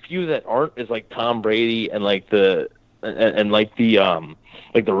few that aren't is like Tom Brady and like the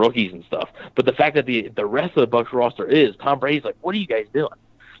rookies and stuff. But the fact that the rest of the Bucs roster is Tom Brady's like, "What are you guys doing?"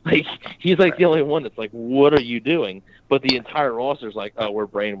 Like he's like the only one that's like, "What are you doing?" But the entire roster's like, "Oh, we're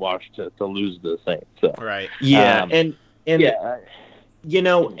brainwashed to lose the Saints." So right,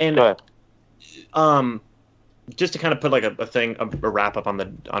 just to kind of put like a wrap up on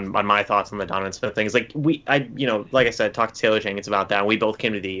my thoughts on the Donovan Smith thing is like like I said, talked to Taylor Jenkins about that. And we both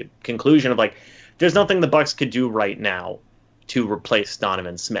came to the conclusion of like, there's nothing the Bucs could do right now to replace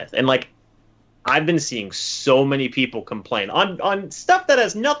Donovan Smith, and like. I've been seeing so many people complain on stuff that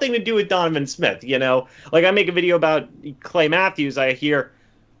has nothing to do with Donovan Smith, Like, I make a video about Clay Matthews, I hear,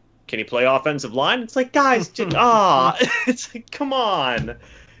 can he play offensive line? It's like, guys, just, it's like, come on,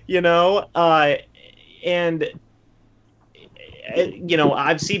 and,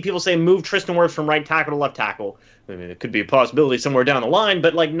 I've seen people say move Tristan Wirfs from right tackle to left tackle. I mean, it could be a possibility somewhere down the line,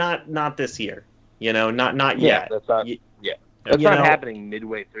 but, like, not this year, not yet. That's not, That's not happening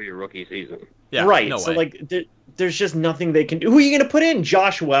midway through your rookie season. Yeah, right. No so, way. Like, there's just nothing they can do. Who are you going to put in?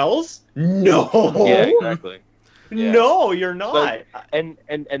 Josh Wells? No. Yeah, exactly. Yeah. No, you're not. But, and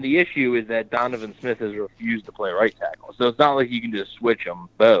the issue is that Donovan Smith has refused to play right tackle. So it's not like you can just switch them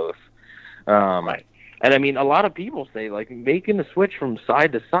both. Right. And, I mean, a lot of people say, like, making the switch from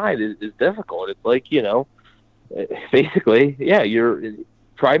side to side is difficult. It's like, basically, if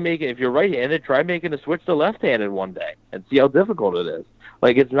you're right-handed, try making a switch to left-handed one day and see how difficult it is.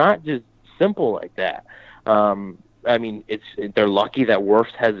 Like, it's not just simple like that. I mean, they're lucky that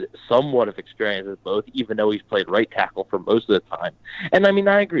Wirfs has somewhat of experience with both, even though he's played right tackle for most of the time. And, I mean,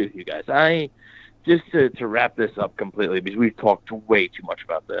 I agree with you guys. Just to wrap this up completely, because we've talked way too much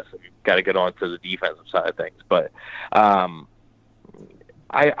about this, and we've got to get on to the defensive side of things. But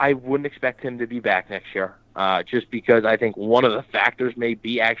I wouldn't expect him to be back next year. Just because I think one of the factors may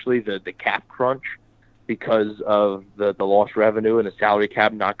be actually the cap crunch because of the lost revenue and the salary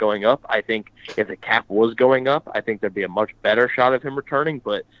cap not going up. I think if the cap was going up, I think there'd be a much better shot of him returning,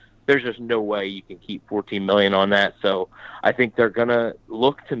 but there's just no way you can keep $14 million on that. So I think they're going to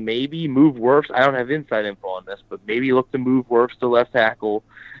look to maybe move Wirfs. I don't have inside info on this, but maybe look to move Wirfs to left tackle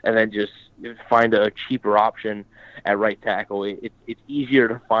and then just find a cheaper option at right tackle. It's easier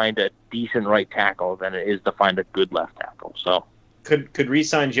to find a decent right tackle than it is to find a good left tackle. So could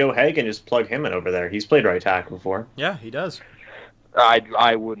re-sign Joe Haeg and just plug him in over there. He's played right tackle before. Yeah, he does.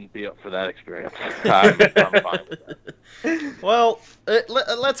 I wouldn't be up for that experience. I'm fine with that. Well,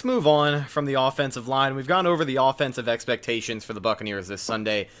 let's move on from the offensive line. We've gone over the offensive expectations for the Buccaneers this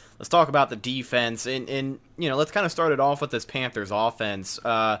Sunday. Let's talk about the defense. And let's kind of start it off with this Panthers offense.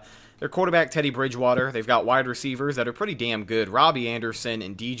 Their quarterback, Teddy Bridgewater. They've got wide receivers that are pretty damn good. Robbie Anderson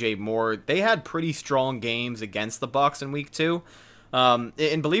and DJ Moore. They had pretty strong games against the Bucs in Week 2.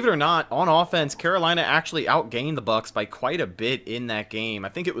 And believe it or not, on offense, Carolina actually outgained the Bucs by quite a bit in that game. I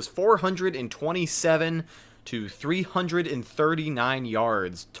think it was 427 to 339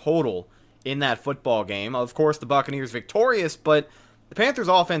 yards total in that football game. Of course, the Buccaneers victorious, but the Panthers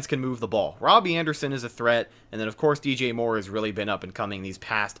offense can move the ball. Robbie Anderson is a threat, and then of course DJ Moore has really been up and coming these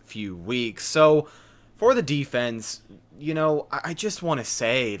past few weeks. So for the defense, I just want to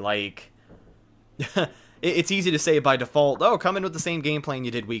say, like, it's easy to say by default, oh, come in with the same game plan you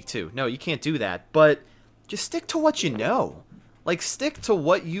did Week 2. No, you can't do that. But just stick to what you know. Like, stick to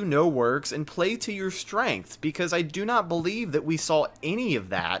what you know works and play to your strengths, because I do not believe that we saw any of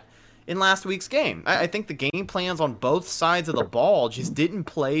that in last week's game. I think the game plans on both sides of the ball just didn't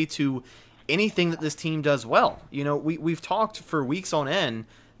play to anything that this team does well. We've talked for weeks on end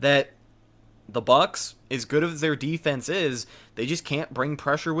that the Bucs, as good as their defense is, they just can't bring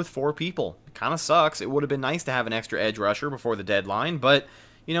pressure with 4 people. It kind of sucks. It would have been nice to have an extra edge rusher before the deadline, but,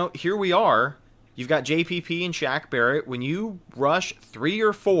 here we are. You've got JPP and Shaq Barrett. When you rush 3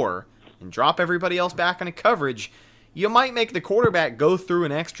 or 4 and drop everybody else back into coverage, you might make the quarterback go through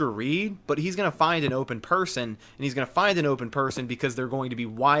an extra read, but he's going to find an open person, and he's going to find an open person because they're going to be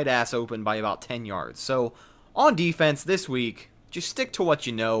wide-ass open by about 10 yards. So, on defense this week, just stick to what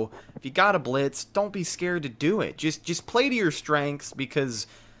you know. If you got a blitz, don't be scared to do it. Just play to your strengths, because,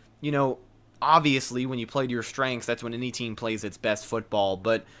 obviously when you play to your strengths, that's when any team plays its best football.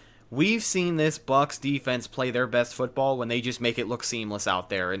 But we've seen this Bucs defense play their best football when they just make it look seamless out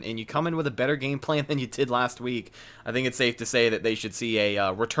there. And you come in with a better game plan than you did last week, I think it's safe to say that they should see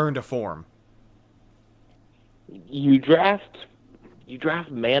a return to form. You draft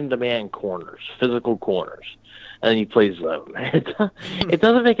man-to-man corners, physical corners, and then you play zone. It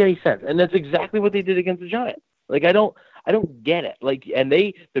doesn't make any sense, and that's exactly what they did against the Giants. Like, I don't get it. Like, and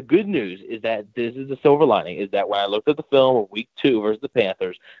the good news is that this is the silver lining, is that when I looked at the film of Week 2 versus the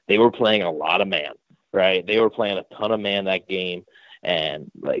Panthers, they were playing a lot of man, right? They were playing a ton of man that game, and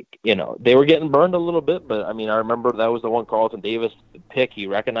they were getting burned a little bit, but I remember that was the one Carlton Davis pick. He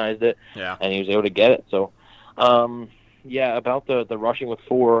recognized it, and he was able to get it. So, yeah, about the rushing with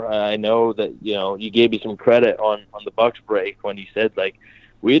 4, I know that, you gave me some credit on the Bucs break when you said, like,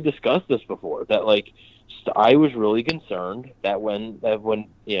 we had discussed this before, that, like, I was really concerned that when they're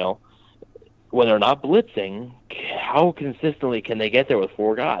not blitzing, how consistently can they get there with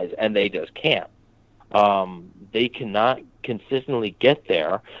 4 guys? And they just can't. They cannot consistently get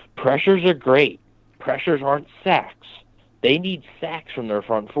there. Pressures are great. Pressures aren't sacks. They need sacks from their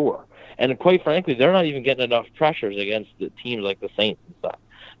front 4. And quite frankly, they're not even getting enough pressures against the teams like the Saints and stuff.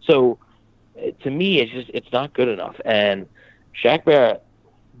 So, to me, it's not good enough. And Shaq Barrett,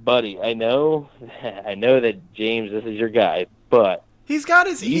 buddy, I know that, James, this is your guy, but he's got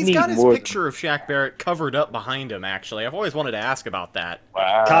his picture of Shaq Barrett covered up behind him. Actually, I've always wanted to ask about that.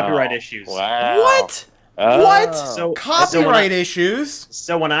 Wow. Copyright issues. Wow. What? Oh. What? So copyright issues?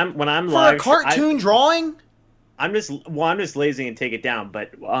 So when I'm for live, a cartoon drawing. I'm just lazy and take it down.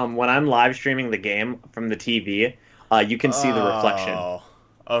 But when I'm live streaming the game from the TV, you can see the reflection.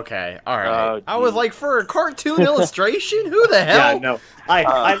 Okay, all right. I was like, for a cartoon illustration? Who the hell? Yeah, no.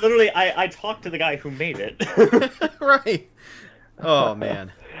 I literally I talked to the guy who made it. Right. Oh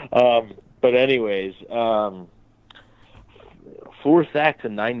man. But anyways, 4 sacks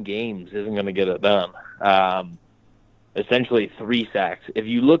in 9 games isn't going to get it done. Essentially 3 sacks. If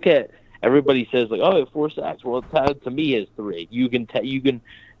you look at, everybody says, like, oh, 4 sacks. Well, to me is 3. You can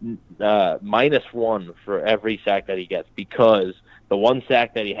 -1 for every sack that he gets, because the 1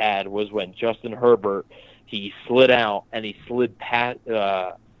 sack that he had was when Justin Herbert, he slid out and he slid past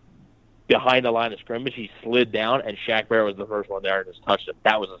behind the line of scrimmage. He slid down, and Shaq Barrett was the first one there and just touched him.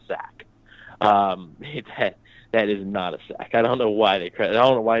 That was a sack. That is not a sack. I don't know why they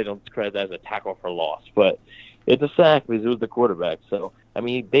don't credit that as a tackle for loss, but it's a sack because it was the quarterback. So,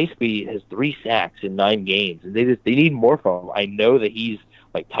 basically has 3 sacks in 9 games, and they need more from him. I know that he's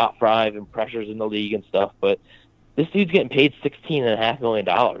like top 5 in pressures in the league and stuff, but this dude's getting paid $16.5 million.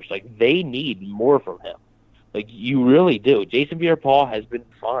 Like, they need more from him. Like, you really do. Jason Pierre-Paul has been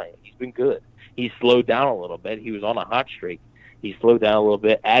fine. He's been good. He's slowed down a little bit. He was on a hot streak. He slowed down a little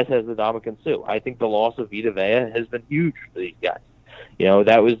bit, as has Ndamukong Suh. I think the loss of Vita Vea has been huge for these guys.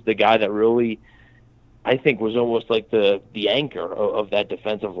 That was the guy that really I think was almost like the anchor of that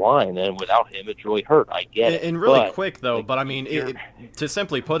defensive line, and without him, it's really hurt. I get it. And really quick though, but I mean, to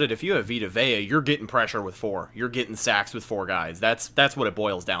simply put it, if you have Vita Vea, you're getting pressure with 4. You're getting sacks with 4 guys. That's what it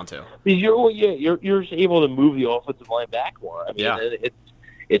boils down to. You're able to move the offensive line back more. I mean,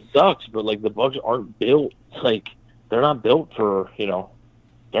 it sucks, but like the Bucs aren't built like they're not built for they're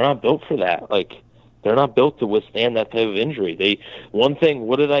not built for that. Like. They're not built to withstand that type of injury.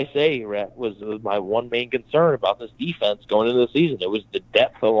 What did I say, Rhett, was my one main concern about this defense going into the season. It was the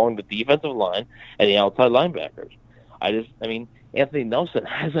depth along the defensive line and the outside linebackers. Anthony Nelson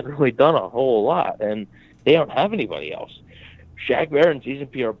hasn't really done a whole lot, and they don't have anybody else. Shaq Barrett and Jason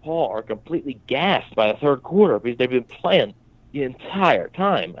Pierre-Paul are completely gassed by the third quarter because they've been playing the entire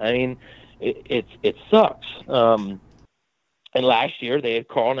time. I mean, it sucks. And last year they had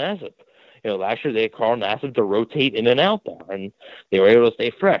Carl Nassib. Last year they had Carl Nassib to rotate in and out there, and they were able to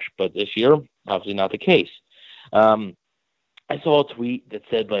stay fresh. But this year, obviously not the case. I saw a tweet that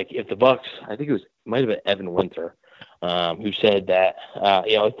said, like, if the Bucs, I think it might have been Evan Winter, who said that,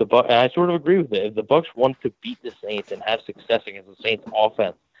 if the Bucs, and I sort of agree with it, if the Bucs want to beat the Saints and have success against the Saints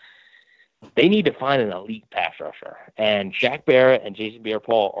offense, they need to find an elite pass rusher. And Shaq Barrett and Jason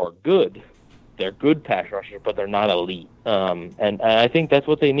Pierre-Paul are good. They're good pass rushers, but they're not elite. And I think that's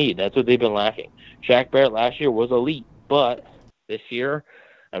what they need. That's what they've been lacking. Shaq Barrett last year was elite, but this year,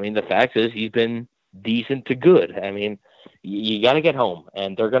 the fact is he's been decent to good. You got to get home,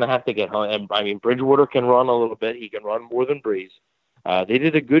 and they're going to have to get home. And Bridgewater can run a little bit. He can run more than Breeze. They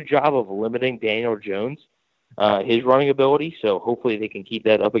did a good job of limiting Daniel Jones, his running ability, so hopefully they can keep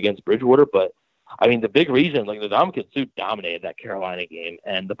that up against Bridgewater. But the big reason, like, the Ndamukong Suh dominated that Carolina game,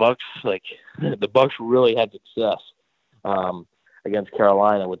 and the Bucs really had success against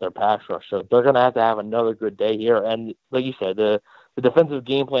Carolina with their pass rush. So they're going to have another good day here. And like you said, the defensive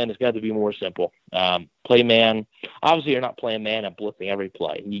game plan has got to be more simple. Play man. Obviously, you're not playing man and blitzing every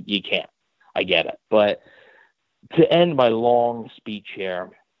play. You can't. I get it. But to end my long speech here,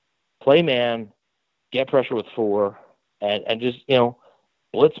 play man, get pressure with 4, and just,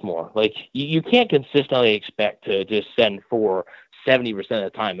 blitz more. Like, you can't consistently expect to just send 4 70% of the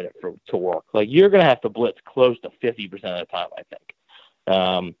time in it to work. Like, you're going to have to blitz close to 50% of the time, I think.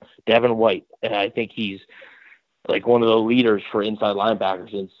 Devin White, I think he's like one of the leaders for inside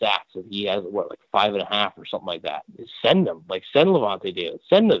linebackers in sacks, and he has 5.5 or something like that. Send them. Like, send Levante David.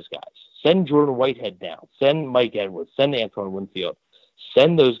 Send those guys. Send Jordan Whitehead down. Send Mike Edwards. Send Antoine Winfield.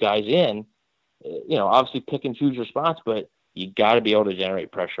 Send those guys in. Obviously pick and choose your spots, but you got to be able to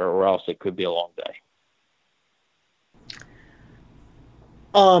generate pressure, or else it could be a long day.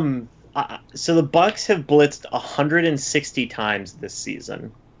 So the Bucs have blitzed 160 times this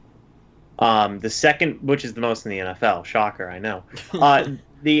season. The second, which is the most in the NFL, shocker, I know.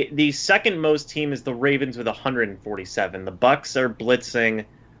 The second most team is the Ravens with 147. The Bucs are blitzing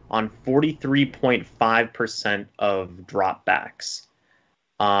on 43.5% of dropbacks.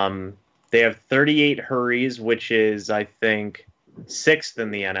 They have 38 hurries, which is, I think, 6th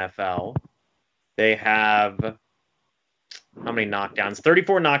in the NFL. They have, how many knockdowns?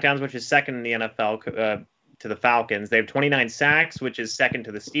 34 knockdowns, which is 2nd in the NFL to the Falcons. They have 29 sacks, which is 2nd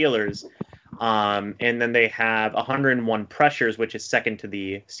to the Steelers. And then they have 101 pressures, which is 2nd to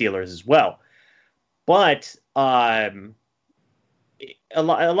the Steelers as well. But a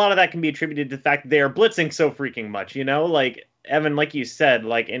lot of that can be attributed to the fact that they are blitzing so freaking much, like, Evan, like you said,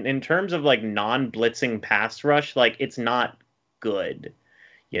 like in terms of like non-blitzing pass rush, like, it's not good.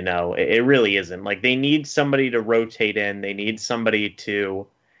 It really isn't. Like, they need somebody to rotate in. They need somebody to,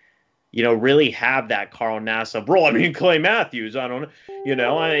 really have that Carl Nassib. Bro, Clay Matthews, I don't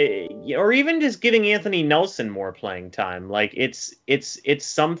know, or even just giving Anthony Nelson more playing time. Like, it's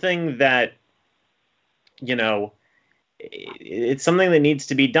something that, it's something that needs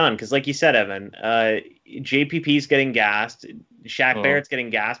to be done. Because like you said, Evan, JPP's getting gassed. Shaq Barrett's getting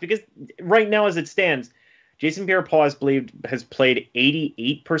gassed. Because right now, as it stands, Jason Pierre-Paul has played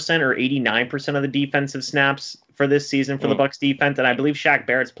 88% or 89% of the defensive snaps for this season for the Bucs defense. And I believe Shaq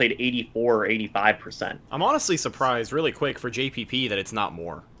Barrett's played 84 or 85%. I'm honestly surprised, really quick, for JPP that it's not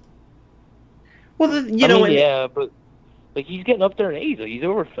more. Well, but like, he's getting up there in age. Like, he's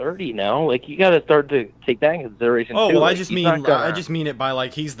over 30 now. Like, you got to start to take that in consideration. Oh, too. well, like, I just mean it by,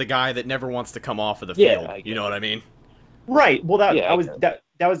 like, he's the guy that never wants to come off of the field. You know what I mean? Right. Well, that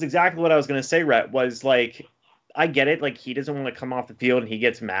was exactly what I was going to say, Rhett, was like, I get it. Like, he doesn't want to come off the field and he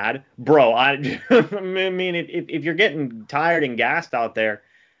gets mad. Bro, I mean, if you're getting tired and gassed out there,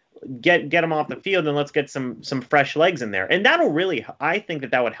 get him off the field and let's get some fresh legs in there. And that'll really, I think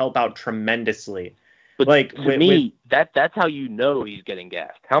that would help out tremendously But like to me, that's how you know he's getting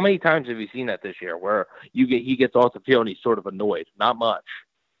gassed. How many times have you seen that this year where he gets off the field and he's sort of annoyed? Not much.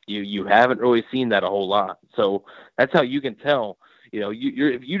 You haven't really seen that a whole lot. So that's how you can tell.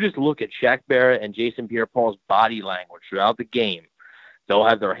 If you just look at Shaq Barrett and Jason Pierre-Paul's body language throughout the game, they'll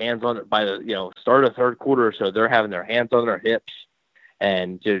have their hands on it by the start of the third quarter or so. They're having their hands on their hips,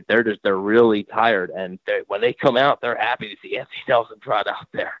 and they're really tired. And when they come out, they're happy to see Anthony Nelson trot out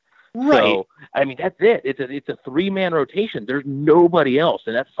there. Right. So, I mean, that's it. It's a three-man rotation. There's nobody else,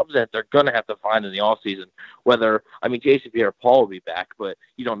 and that's something that they're going to have to find in the offseason. Jason Pierre-Paul will be back, but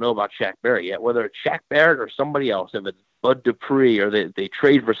you don't know about Shaq Barrett yet. Whether it's Shaq Barrett or somebody else, if it's Bud Dupree or they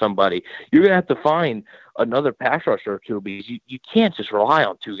trade for somebody, you're going to have to find another pass rusher or two because you can't just rely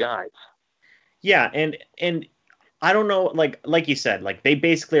on two guys. Yeah, and I don't know, like you said, like they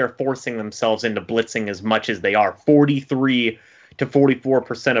basically are forcing themselves into blitzing as much as they are. 43 to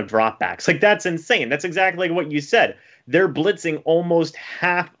 44% of dropbacks. Like, that's insane. That's exactly what you said. They're blitzing almost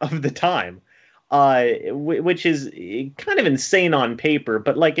half of the time, which is kind of insane on paper,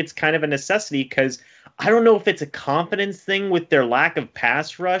 but like it's kind of a necessity because I don't know if it's a confidence thing with their lack of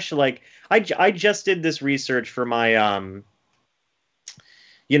pass rush. Like, I just did this research for my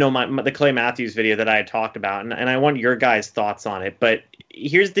the Clay Matthews video that I had talked about, and I want your guys' thoughts on it. But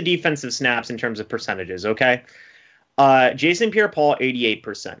here's the defensive snaps in terms of percentages, okay? Jason Pierre-Paul,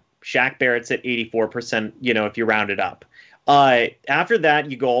 88%. Shaq Barrett's at 84%, if you round it up. After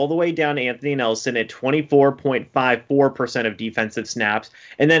that, you go all the way down to Anthony Nelson at 24.54% of defensive snaps.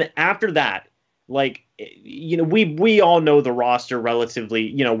 And then after that, we all know the roster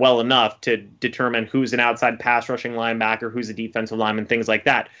relatively, well enough to determine who's an outside pass rushing linebacker, who's a defensive lineman, things like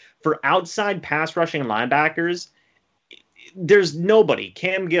that. For outside pass rushing linebackers, there's nobody.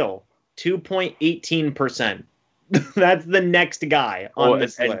 Cam Gill, 2.18%. That's the next guy on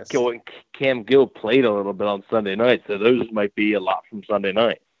this list. Cam Gill played a little bit on Sunday night, so those might be a lot from Sunday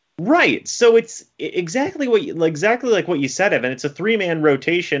night. Right. So it's exactly like what you said, Evan. It's a three-man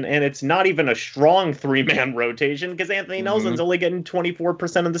rotation, and it's not even a strong three-man rotation because Anthony Nelson's only getting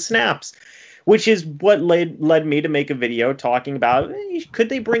 24% of the snaps, which is what led me to make a video talking about, could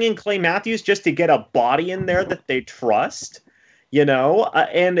they bring in Clay Matthews just to get a body in there that they trust,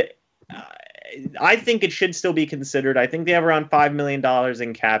 I think it should still be considered. I think they have around $5 million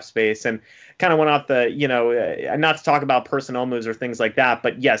in cap space, and kind of went off the, not to talk about personnel moves or things like that,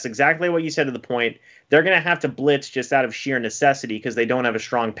 but yes, exactly what you said to the point. They're going to have to blitz just out of sheer necessity because they don't have a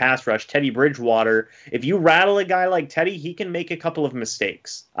strong pass rush. Teddy Bridgewater, if you rattle a guy like Teddy, he can make a couple of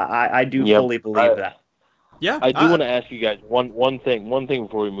mistakes. I do fully believe that. Yeah, I do want to ask you guys one thing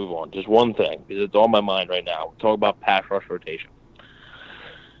before we move on. Just one thing, because it's on my mind right now. We're talking about pass rush rotation.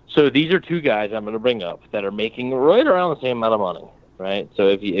 So these are two guys I'm going to bring up that are making right around the same amount of money, right? So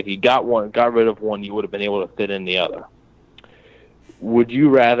if you got rid of one, you would have been able to fit in the other. Would you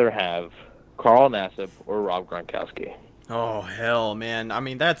rather have Carl Nassib or Rob Gronkowski? Oh hell, man! I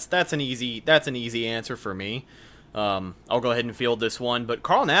mean, that's an easy answer for me. I'll go ahead and field this one, but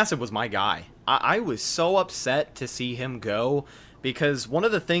Carl Nassib was my guy. I was so upset to see him go because one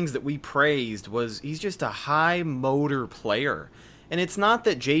of the things that we praised was he's just a high motor player. And it's not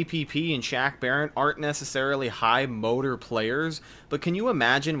that JPP and Shaq Barrett aren't necessarily high motor players, but can you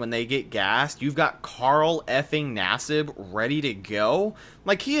imagine when they get gassed, you've got Carl effing Nassib ready to go?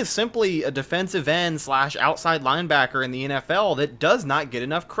 Like, he is simply a defensive end / outside linebacker in the NFL that does not get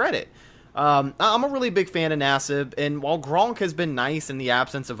enough credit. I'm a really big fan of Nassib, and while Gronk has been nice in the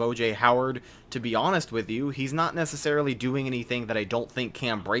absence of O.J. Howard, to be honest with you, he's not necessarily doing anything that I don't think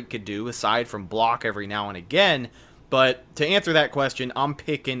Cam Brate could do, aside from block every now and again. But to answer that question, I'm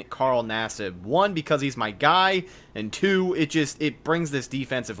picking Carl Nassib. One, because he's my guy, and two, it brings this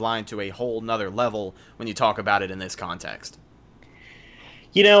defensive line to a whole nother level when you talk about it in this context.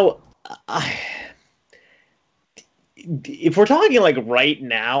 If we're talking like right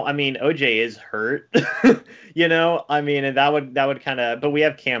now, I mean, OJ is hurt, and that would kind of, but we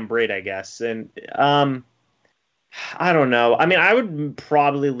have Cam Brate, I guess, and I don't know. I mean, I would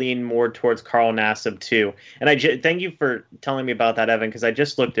probably lean more towards Carl Nassib too. And thank you for telling me about that, Evan, because I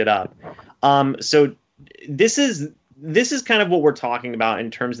just looked it up. So this is kind of what we're talking about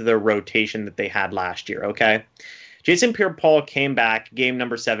in terms of their rotation that they had last year. Okay, Jason Pierre-Paul came back game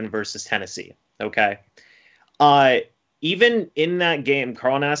number 7 versus Tennessee. Okay, even in that game,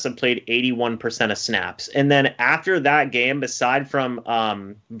 Carl Nassib played 81% of snaps. And then after that game, aside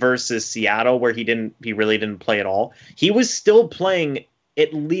from versus Seattle, where he really didn't play at all, he was still playing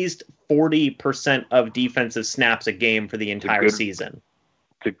at least 40% of defensive snaps a game for the entire season.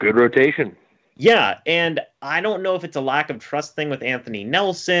 It's a good rotation. Yeah, and I don't know if it's a lack of trust thing with Anthony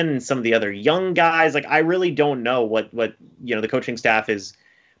Nelson and some of the other young guys. Like, I really don't know what the coaching staff is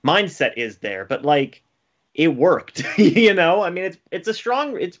mindset is there, but like it worked. I mean,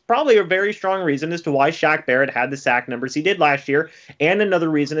 it's probably a very strong reason as to why Shaq Barrett had the sack numbers he did last year, and another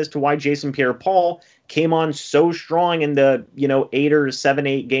reason as to why Jason Pierre-Paul came on so strong in the 8 or 7,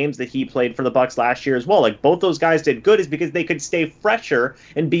 8 games that he played for the Bucks last year as well. Like, both those guys did good is because they could stay fresher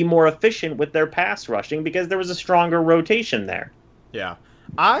and be more efficient with their pass rushing because there was a stronger rotation there. Yeah.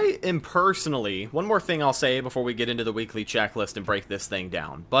 I am personally, one more thing I'll say before we get into the weekly checklist and break this thing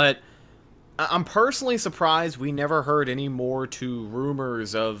down, but I'm personally surprised we never heard any more to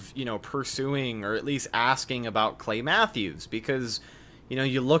rumors of, pursuing or at least asking about Clay Matthews, because,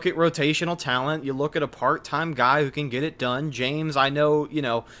 you look at rotational talent, you look at a part-time guy who can get it done. James, I know,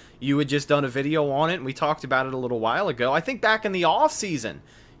 you had just done a video on it, and we talked about it a little while ago. I think back in the offseason,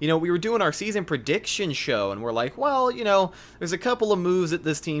 we were doing our season prediction show, and we're like, well, there's a couple of moves that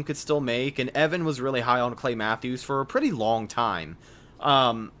this team could still make, and Evan was really high on Clay Matthews for a pretty long time.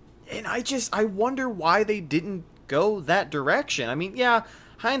 And I wonder why they didn't go that direction. I mean, yeah,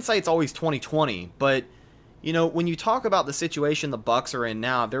 hindsight's always 20/20, but when you talk about the situation the Bucks are in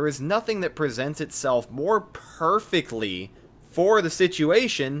now, there is nothing that presents itself more perfectly for the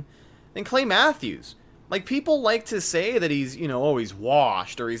situation than Clay Matthews. Like, people like to say that he's, he's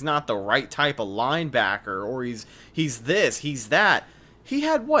washed, or he's not the right type of linebacker, or he's this, he's that. He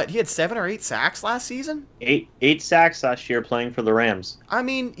had what? He had 7 or 8 sacks last season? 8 sacks last year playing for the Rams. I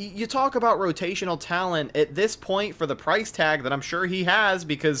mean, you talk about rotational talent at this point for the price tag that I'm sure he has,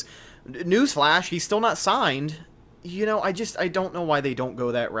 because, newsflash, he's still not signed. I don't know why they don't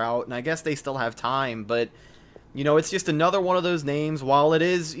go that route, and I guess they still have time, but, it's just another one of those names. While it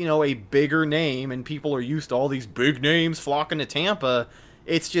is, a bigger name, and people are used to all these big names flocking to Tampa,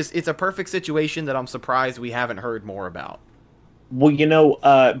 it's a perfect situation that I'm surprised we haven't heard more about.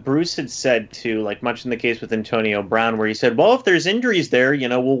 Well, Bruce had said too, like much in the case with Antonio Brown, where he said, well, if there's injuries there,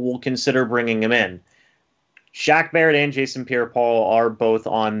 we'll consider bringing him in. Shaq Barrett and Jason Pierre-Paul are both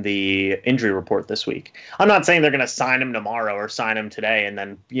on the injury report this week. I'm not saying they're going to sign him tomorrow or sign him today and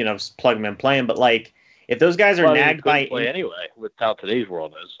then, plug him and play him. But, like, if those guys are nagged by... play anyway, with how today's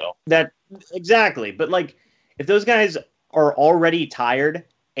world is. So Exactly. But, like, if those guys are already tired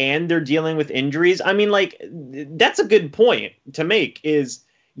and they're dealing with injuries, I mean, like, that's a good point to make is,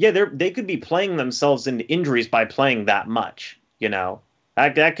 yeah, they could be playing themselves into injuries by playing that much,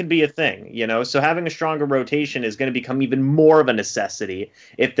 That could be a thing, So having a stronger rotation is going to become even more of a necessity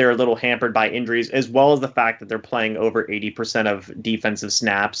if they're a little hampered by injuries, as well as the fact that they're playing over 80% of defensive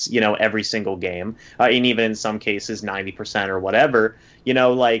snaps, every single game, and even in some cases 90% or whatever.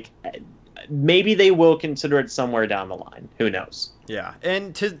 Maybe they will consider it somewhere down the line. Who knows? Yeah,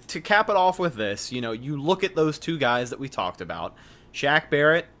 and to cap it off with this, you look at those two guys that we talked about, Shaq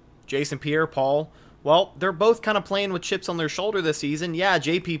Barrett, Jason Pierre-Paul. Well, they're both kind of playing with chips on their shoulder this season. Yeah,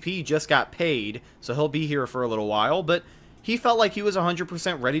 JPP just got paid, so he'll be here for a little while, but he felt like he was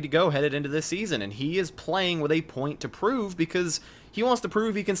 100% ready to go headed into this season, and he is playing with a point to prove because he wants to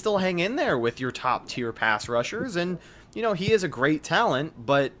prove he can still hang in there with your top-tier pass rushers, and, he is a great talent,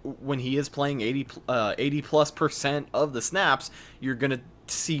 but when he is playing 80+% of the snaps, you're going to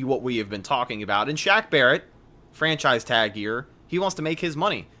see what we have been talking about. And Shaq Barrett, franchise tag year, he wants to make his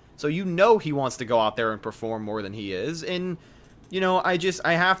money. So he wants to go out there and perform more than he is. And,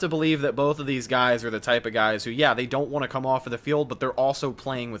 I have to believe that both of these guys are the type of guys who, yeah, they don't want to come off of the field, but they're also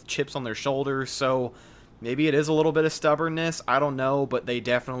playing with chips on their shoulders. So maybe it is a little bit of stubbornness. I don't know, but they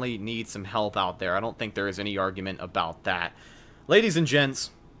definitely need some help out there. I don't think there is any argument about that. Ladies and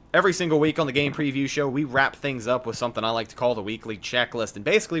gents, every single week on the Game Preview Show, we wrap things up with something I like to call the weekly checklist. And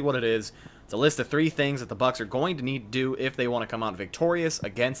basically what it is, it's a list of 3 things that the Bucks are going to need to do if they want to come out victorious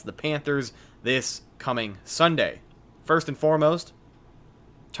against the Panthers this coming Sunday. First and foremost,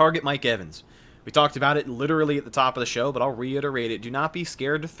 target Mike Evans. We talked about it literally at the top of the show, but I'll reiterate it. Do not be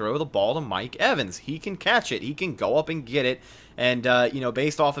scared to throw the ball to Mike Evans. He can catch it. He can go up and get it. And,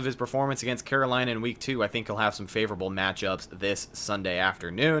 based off of his performance against Carolina in Week 2, I think he'll have some favorable matchups this Sunday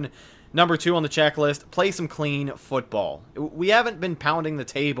afternoon. Number 2 on the checklist, play some clean football. We haven't been pounding the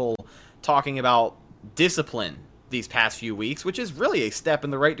table talking about discipline these past few weeks, which is really a step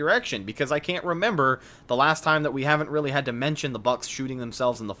in the right direction because I can't remember the last time that we haven't really had to mention the Bucks shooting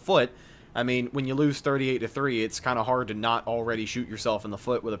themselves in the foot. I mean, when you lose 38-3, it's kind of hard to not already shoot yourself in the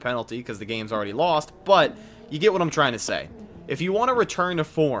foot with a penalty because the game's already lost, but you get what I'm trying to say. If you want to return to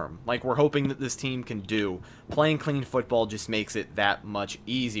form, like we're hoping that this team can do, playing clean football just makes it that much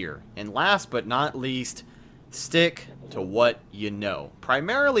easier. And last but not least, stick to what you know,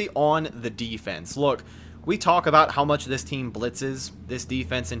 primarily on the defense. Look, we talk about how much this team blitzes, this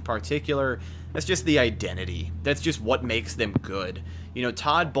defense in particular. That's just the identity. That's just what makes them good. You know,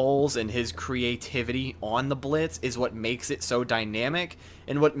 Todd Bowles and his creativity on the blitz is what makes it so dynamic,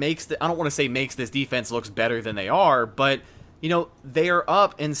 and what makes I don't want to say makes this defense looks better than they are, but you know, they are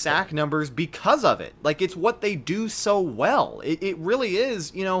up in sack numbers because of it. Like, it's what they do so well. It really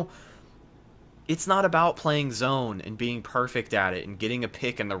is, you know, it's not about playing zone and being perfect at it and getting a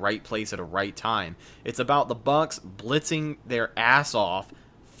pick in the right place at a right time. It's about the Bucs blitzing their ass off,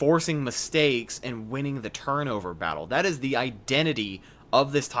 forcing mistakes, and winning the turnover battle. That is the identity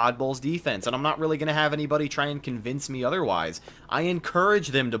of this Todd Bowles defense, and I'm not really going to have anybody try and convince me otherwise. I encourage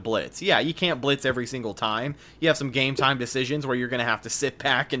them to blitz. Yeah, you can't blitz every single time. You have some game time decisions where you're going to have to sit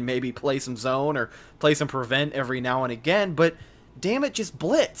back and maybe play some zone or play some prevent every now and again, but damn it, just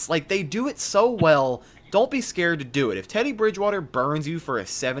blitz. Like, they do it so well. Don't be scared to do it. If Teddy Bridgewater burns you for a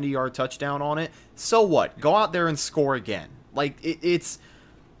 70-yard touchdown on it, so what? Go out there and score again. Like, it's,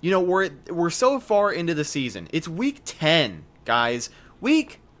 you know, we're so far into the season. It's week 10, guys.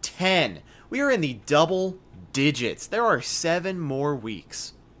 Week 10. We are in the double digits. There are 7 more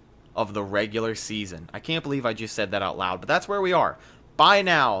weeks of the regular season. I can't believe I just said that out loud, but that's where we are. By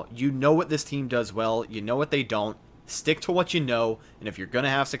now, you know what this team does well. You know what they don't. Stick to what you know, and if you're going to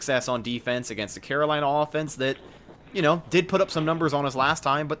have success on defense against the Carolina offense that, you know, did put up some numbers on us last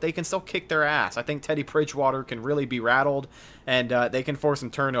time, but they can still kick their ass. I think Teddy Bridgewater can really be rattled, and they can force some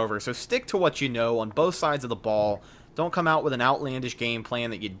turnovers. So stick to what you know on both sides of the ball. Don't come out with an outlandish game plan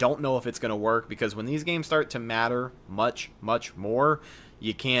that you don't know if it's going to work, because when these games start to matter much, much more,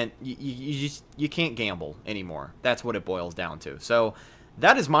 you can't you can't gamble anymore. That's what it boils down to. So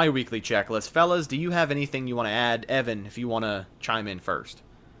that is my weekly checklist. Fellas, do you have anything you want to add? Evan, if you want to chime in first.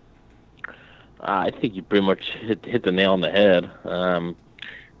 I think you pretty much hit the nail on the head. Not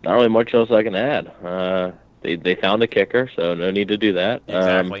really much else I can add. They found a kicker, so no need to do that.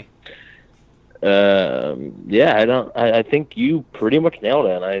 Exactly. I think you pretty much nailed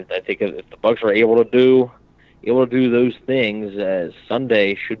it. I think if the Bucs are able to do those things,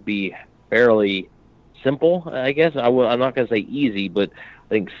 Sunday should be fairly simple. I guess I'm not going to say easy, but I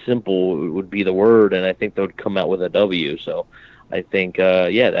think simple would be the word, and I think they would come out with a W. So I think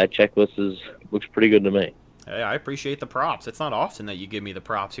that checklist looks pretty good to me. Hey, I appreciate the props. It's not often that you give me the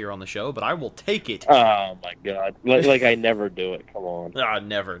props here on the show, but I will take it. Oh, my God. Like I never do it. Come on.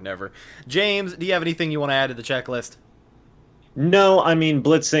 Never. James, do you have anything you want to add to the checklist? No, I mean,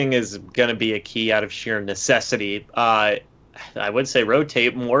 blitzing is going to be a key out of sheer necessity. I would say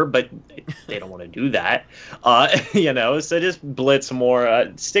rotate more, but they don't want to do that. So just blitz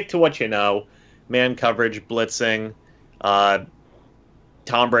more. Stick to what you know. Man coverage, blitzing,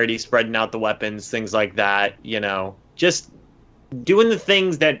 Tom Brady spreading out the weapons, things like that, just doing the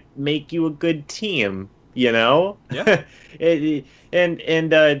things that make you a good team, Yeah.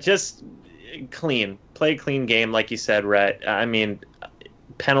 and just play a clean game, like you said, Rhett. I mean,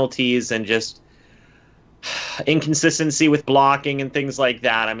 penalties and just inconsistency with blocking and things like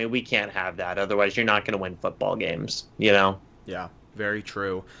that. I mean, we can't have that. Otherwise, you're not going to win football games, Yeah, very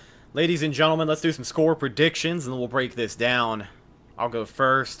true. Ladies and gentlemen, let's do some score predictions, and then we'll break this down. I'll go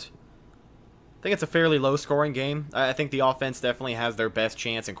first. I think it's a fairly low-scoring game. I think the offense definitely has their best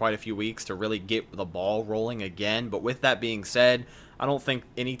chance in quite a few weeks to really get the ball rolling again. But with that being said, I don't think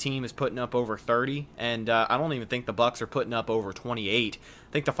any team is putting up over 30, and I don't even think the Bucs are putting up over 28.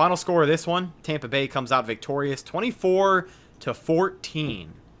 I think the final score of this one, Tampa Bay comes out victorious, 24-14.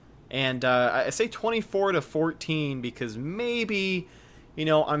 And I say 24-14 because maybe,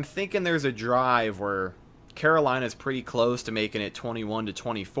 I'm thinking there's a drive where Carolina's pretty close to making it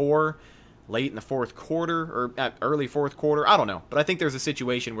 21-24 late in the fourth quarter or early fourth quarter. I don't know, but I think there's a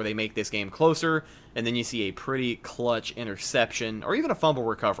situation where they make this game closer, and then you see a pretty clutch interception or even a fumble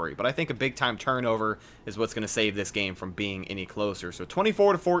recovery. But I think a big-time turnover is what's going to save this game from being any closer. So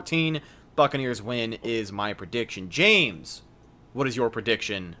 24-14, Buccaneers win is my prediction. James, what is your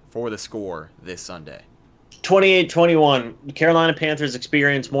prediction for the score this Sunday? 28-21. Carolina Panthers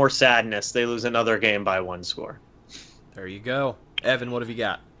experience more sadness. They lose another game by 1 score. There you go. Evan, what have you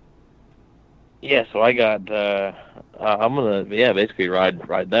got? Yeah, so I got I'm going to basically ride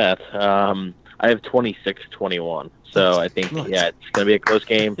that. I have 26-21. So I think it's going to be a close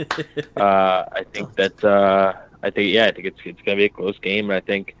game. I think it's going to be a close game,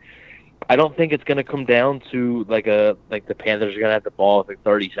 and I don't think it's going to come down to like the Panthers are going to have the ball with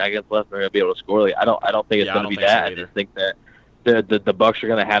 30 seconds left and they're going to be able to score. I don't think it's going to be that. I just think that the Bucs are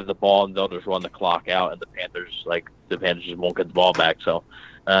going to have the ball and they'll just run the clock out, and the Panthers just won't get the ball back. So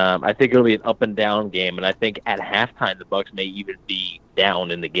I think it'll be an up and down game, and I think at halftime the Bucs may even be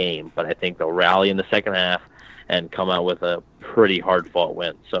down in the game, but I think they'll rally in the second half and come out with a pretty hard-fought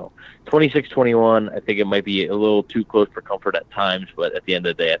win. So 26-21, I think it might be a little too close for comfort at times, but at the end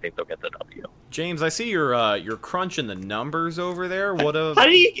of the day, I think they'll get the W. James, I see you're crunching the numbers over there.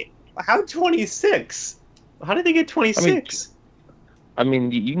 How 26? How did they get 26? I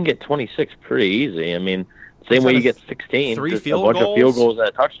mean, you can get 26 pretty easy. I mean, same way you get 16. Three just field a bunch goals? of field goals and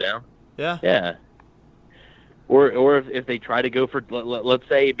a touchdown. Yeah. Yeah. Or if they try to go for, let's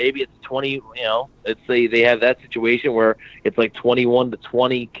say maybe it's 20, let's say they have that situation where it's like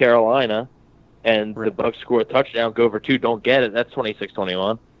 21-20 Carolina, and the Bucs score a touchdown, go for 2, don't get it. That's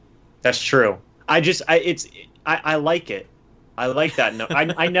 26-21. That's true. I like it. I like that. No,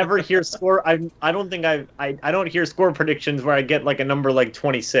 I never hear score. I don't hear score predictions where I get like a number like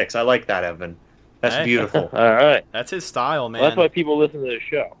 26. I like that, Evan. That's beautiful. All right. That's his style, man. Well, that's why people listen to the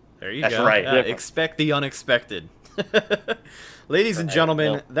show. There you That's go. right. Yeah, expect the unexpected. Ladies and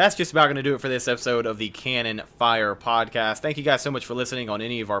gentlemen, that's just about going to do it for this episode of the Cannon Fire Podcast. Thank you guys so much for listening on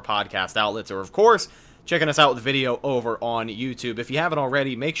any of our podcast outlets, or of course, checking us out with video over on YouTube. If you haven't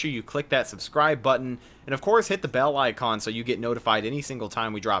already, make sure you click that subscribe button, and of course, hit the bell icon so you get notified any single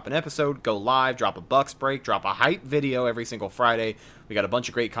time we drop an episode, go live, drop a Bucs break, drop a hype video every single Friday. We got a bunch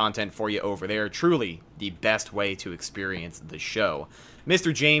of great content for you over there. Truly the best way to experience the show.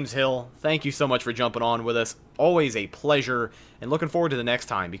 Mr. James Hill, thank you so much for jumping on with us. Always a pleasure, and looking forward to the next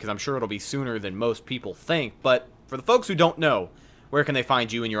time, because I'm sure it'll be sooner than most people think. But for the folks who don't know, where can they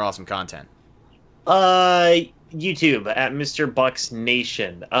find you and your awesome content? YouTube at Mr. Bucs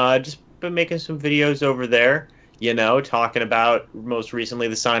Nation. Just been making some videos over there, talking about most recently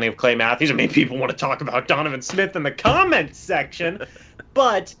the signing of Clay Matthews. I mean, people want to talk about Donovan Smith in the comments section,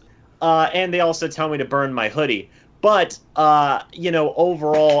 but and they also tell me to burn my hoodie. But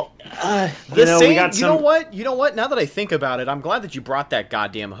overall, we got some. You know what? Now that I think about it, I'm glad that you brought that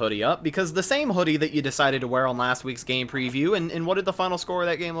goddamn hoodie up, because the same hoodie that you decided to wear on last week's game preview, and what did the final score of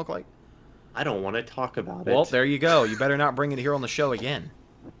that game look like? I don't want to talk about it. Well, there you go. You better not bring it here on the show again.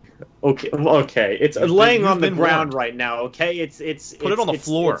 Okay. It's laying on the ground right now. Okay, Put it on the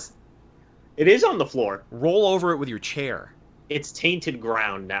floor. It is on the floor. Roll over it with your chair. It's tainted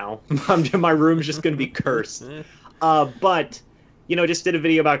ground now. My room's just going to be cursed. But, just did a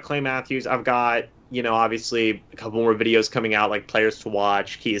video about Clay Matthews. I've got, obviously a couple more videos coming out, like Players to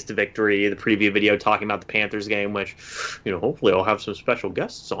Watch, Keys to Victory, the preview video talking about the Panthers game, which, hopefully I'll have some special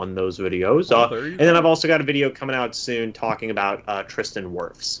guests on those videos. And then I've also got a video coming out soon talking about Tristan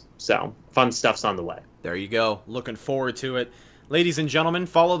Wirfs. So, fun stuff's on the way. There you go. Looking forward to it. Ladies and gentlemen,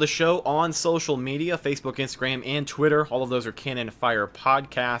 follow the show on social media, Facebook, Instagram, and Twitter. All of those are Cannon Fire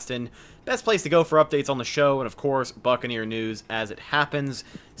Podcast, and best place to go for updates on the show, and of course, Buccaneer news as it happens.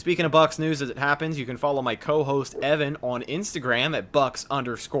 Speaking of Bucs news as it happens, you can follow my co-host Evan on Instagram at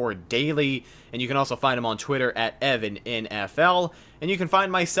Bucs_daily, and you can also find him on Twitter at EvanNFL, and you can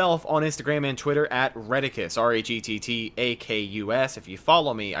find myself on Instagram and Twitter at Redicus, RHETTAKUS. If you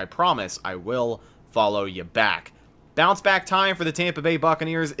follow me, I promise I will follow you back. Bounce back time for the Tampa Bay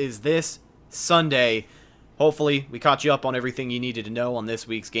Buccaneers is this Sunday. Hopefully, we caught you up on everything you needed to know on this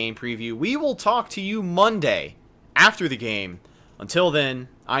week's game preview. We will talk to you Monday after the game. Until then,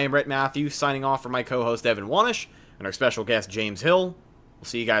 I am Rhett Matthews signing off for my co-host Evan Wanish and our special guest James Hill. We'll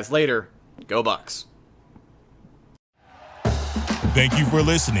see you guys later. Go Bucs. Thank you for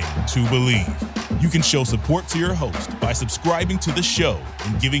listening to Believe. You can show support to your host by subscribing to the show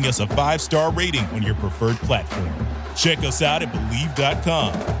and giving us a 5-star rating on your preferred platform. Check us out at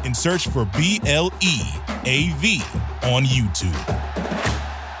Believe.com and search for BLEAV on YouTube.